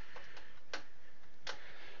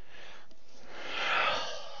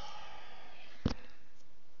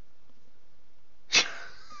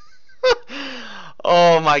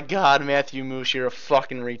 Oh my god, Matthew Moose, you're a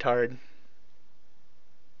fucking retard.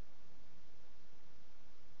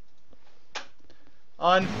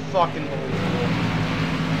 Unfucking believable.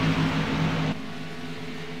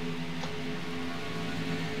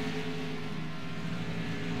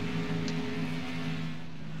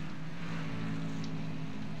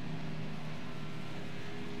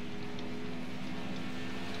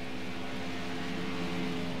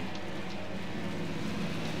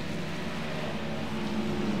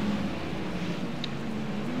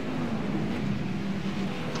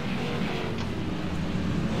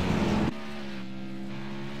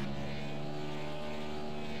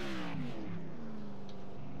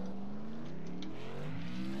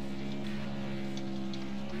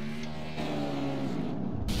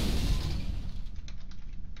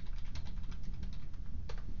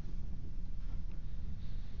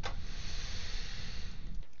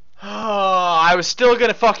 I was still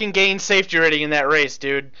gonna fucking gain safety rating in that race,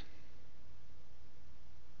 dude.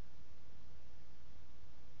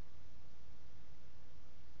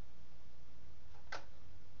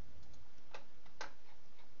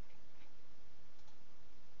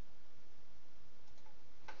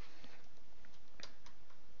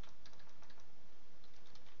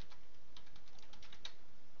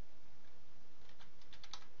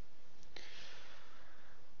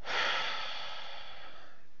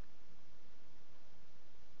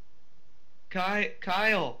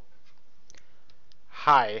 Kyle.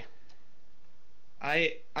 Hi.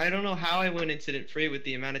 I don't know how I went incident free with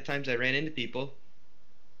the amount of times I ran into people.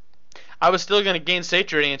 I was still gonna gain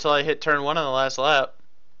safety rating until I hit turn 1 on the last lap.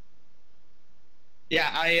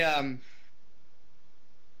 Yeah,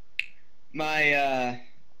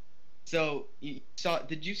 so you saw?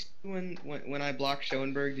 Did you see when I blocked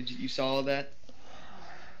Schoenberg? You saw all that?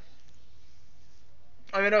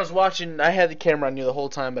 I mean, I was watching. I had the camera on you the whole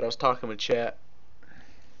time, but I was talking with chat.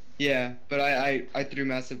 Yeah, but I threw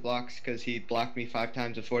massive blocks because he blocked me 5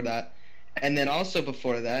 times before that, and then also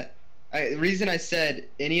before that, the reason I said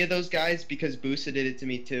any of those guys because Busa did it to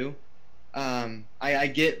me too.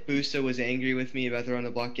 I get Busa was angry with me about throwing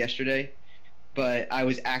the block yesterday, but I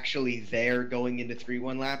was actually there going into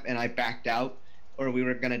 3-1 lap, and I backed out, or we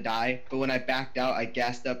were gonna die. But when I backed out, I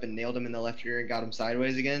gassed up and nailed him in the left rear and got him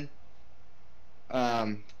sideways again.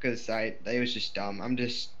 Because it was just dumb. I'm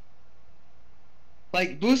just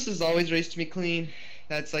like Boost has always raced me clean.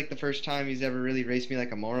 That's like the first time he's ever really raced me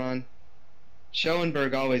like a moron.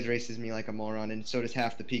 Schoenberg always races me like a moron, and so does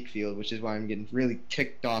half the peak field, which is why I'm getting really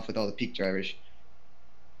ticked off with all the peak drivers.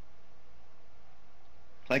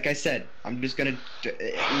 Like I said, I'm just gonna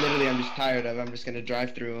literally I'm just tired of. I'm just gonna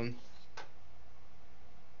drive through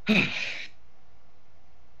them.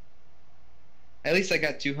 At least I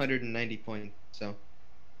got 290 points, so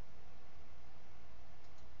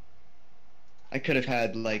I could have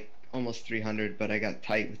had like almost 300, but I got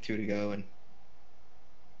tight with 2 to go and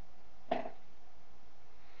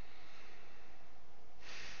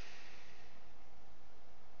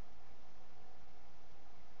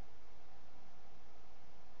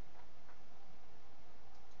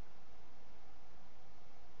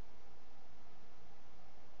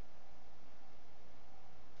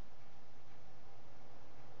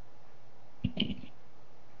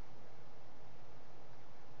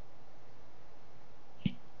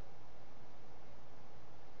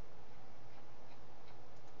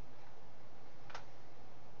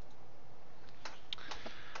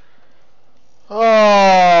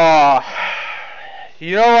Oh,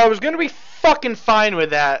 you know, I was gonna be fucking fine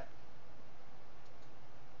with that.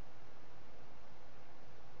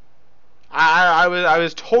 I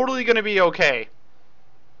was totally gonna be okay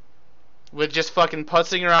with just fucking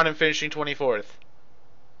putzing around and finishing 24th.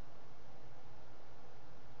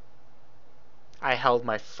 I held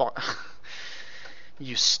my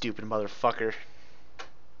You stupid motherfucker.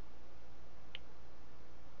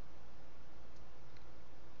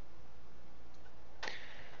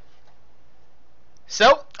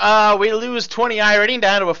 So, we lose 20 I rating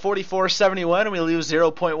down to a 44.71, and we lose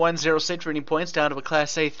 0.106 rating points down to a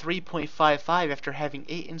Class A 3.55 after having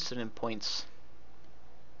 8 incident points.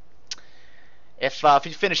 If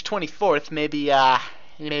you finished 24th, maybe I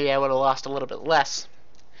would have lost a little bit less.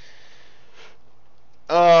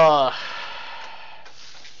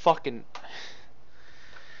 Fucking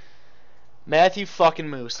Matthew fucking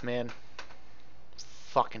Moose, man.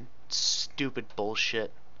 Fucking stupid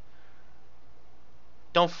bullshit.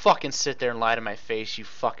 Don't fucking sit there and lie to my face, you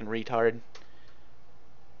fucking retard.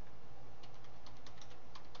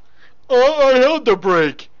 Oh, I held the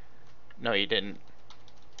brake! No, you didn't.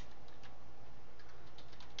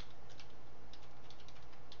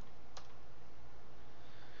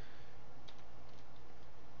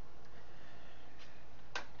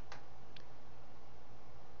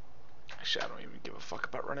 Actually, I don't even give a fuck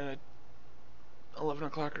about running a 11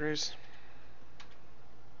 o'clock race.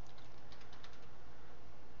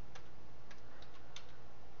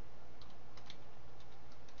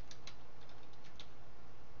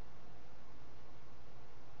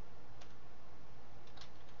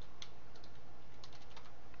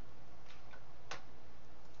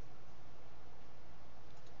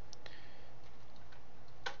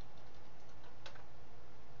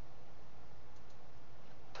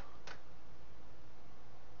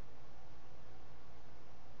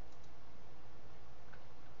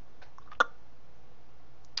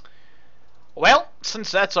 Well,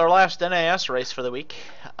 since that's our last NAS race for the week,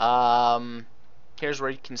 here's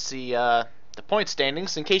where you can see the point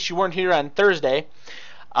standings. In case you weren't here on Thursday,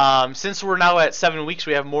 Since we're now at 7 weeks,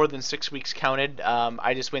 we have more than 6 weeks counted.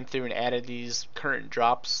 I just went through and added these current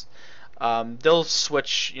drops. They'll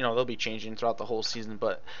switch, they'll be changing throughout the whole season,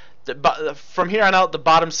 but from here on out, the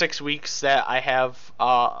bottom 6 weeks that I have,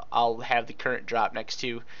 I'll have the current drop next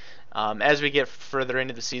to. As we get further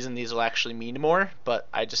into the season, these will actually mean more, but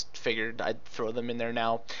I just figured I'd throw them in there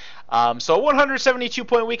now. So 172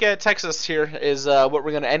 point week at Texas here is what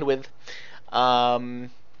we're going to end with.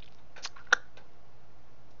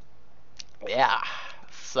 Yeah,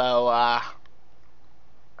 so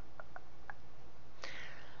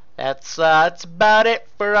that's about it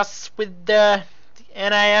for us with the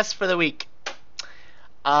NIS for the week.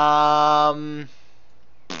 That's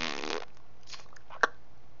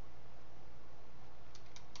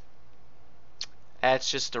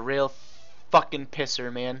just a real fucking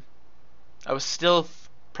pisser, man. I was still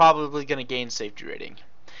probably gonna gain safety rating,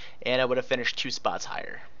 and I would have finished 2 spots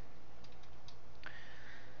higher.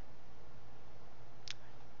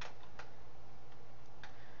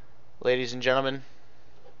 Ladies and gentlemen,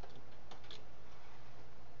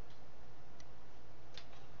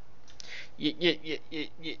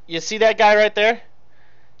 you see that guy right there?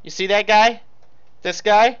 You see that guy? This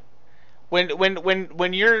guy?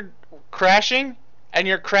 When you're crashing and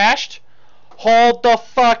you're crashed, hold the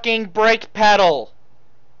fucking brake pedal.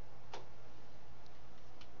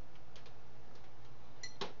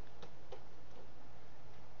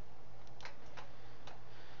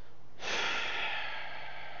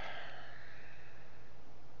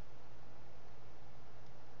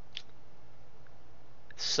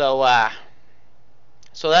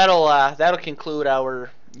 So that'll conclude our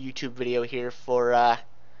YouTube video here for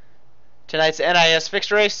tonight's NIS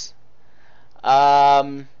fixed race.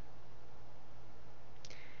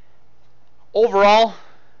 Overall,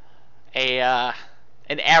 an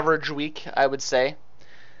average week, I would say,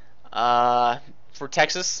 for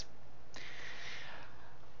Texas.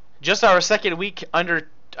 Just our second week under,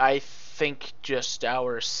 I think, just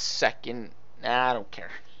our second. I don't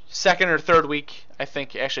care. Second or third week, I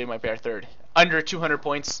think. Actually, it might be our third. Under 200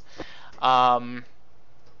 points. Oh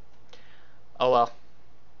well.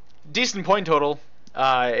 Decent point total.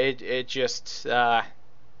 It just. I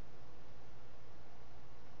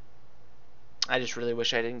just really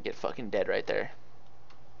wish I didn't get fucking dead right there.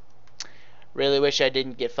 Really wish I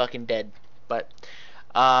didn't get fucking dead. But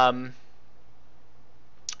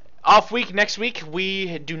off week next week.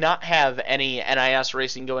 We do not have any NIS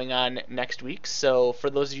racing going on next week. So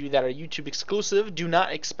for those of you that are YouTube exclusive, do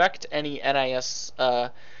not expect any NIS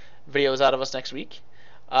videos out of us next week.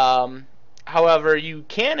 However, you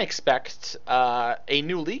can expect a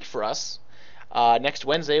new league for us. Next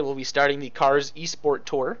Wednesday, we'll be starting the Cars Esport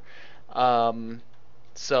Tour.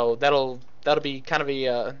 So that'll be kind of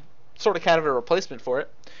a kind of a replacement for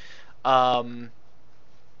it.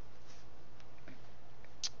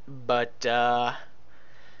 But yeah,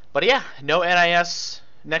 no NIS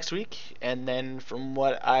next week, and then from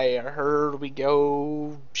what I heard, we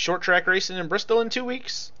go short track racing in Bristol in 2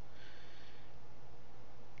 weeks,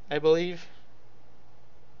 I believe.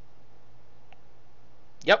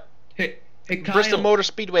 Yep. Hey, Kyle. Bristol Motor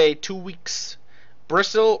Speedway, 2 weeks.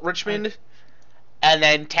 Bristol, Richmond, and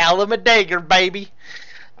then Talladega, baby.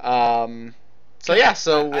 So yeah,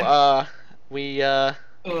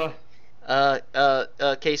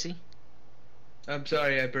 Casey? I'm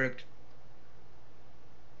sorry, I burped.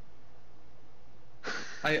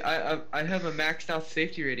 I have a maxed out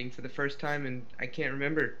safety rating for the first time, and I can't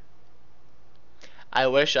remember. I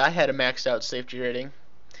wish I had a maxed out safety rating,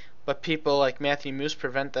 but people like Matthew Moose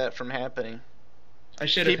prevent that from happening.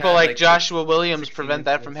 People like Joshua Williams prevent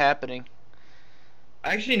that from happening.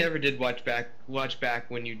 I actually never did watch back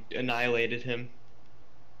when you annihilated him.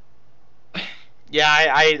 Yeah,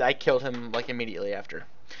 I killed him like immediately after.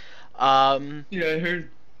 Yeah, I heard.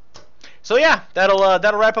 So yeah,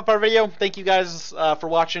 that'll wrap up our video. Thank you guys for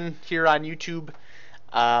watching here on YouTube.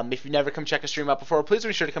 If you've never come check a stream out before, please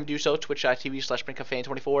be sure to come do so.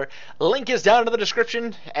 Twitch.tv/BrinkofFan24. Link is down in the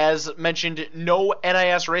description. As mentioned, no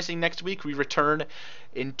NIS racing next week. We return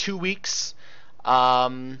in 2 weeks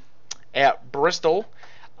at Bristol.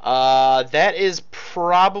 That is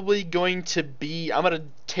probably going to be, I'm going to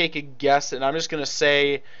take a guess, and I'm just going to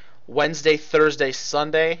say Wednesday, Thursday,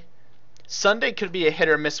 Sunday. Sunday could be a hit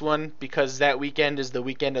or miss one because that weekend is the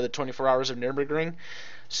weekend of the 24 Hours of Nürburgring.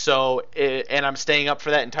 So, and I'm staying up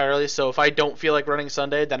for that entirely. So if I don't feel like running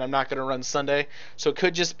Sunday, then I'm not going to run Sunday. So it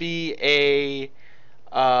could just be a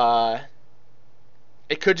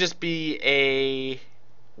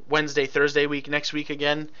Wednesday, Thursday week next week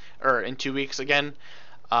again, or in 2 weeks again.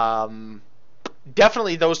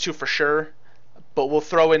 Definitely those two for sure. but we'll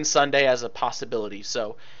throw in Sunday as a possibility.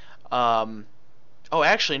 So, oh,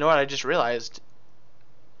 actually, you know what? I just realized.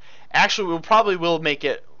 Actually, we probably will make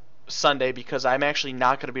it Sunday because I'm actually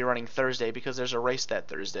not going to be running Thursday because there's a race that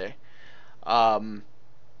Thursday.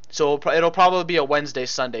 So it'll probably be a Wednesday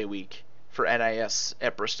Sunday week for NIS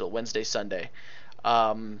at Bristol, Wednesday Sunday.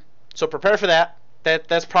 So prepare for that.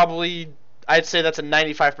 That's probably, I'd say that's a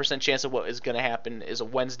 95% chance of what is going to happen is a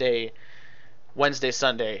Wednesday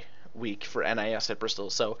Sunday week for NIS at Bristol.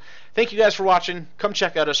 So thank you guys for watching. Come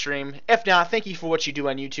check out our stream. If not, thank you for what you do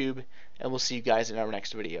on YouTube, and we'll see you guys in our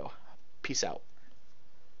next video. Peace out.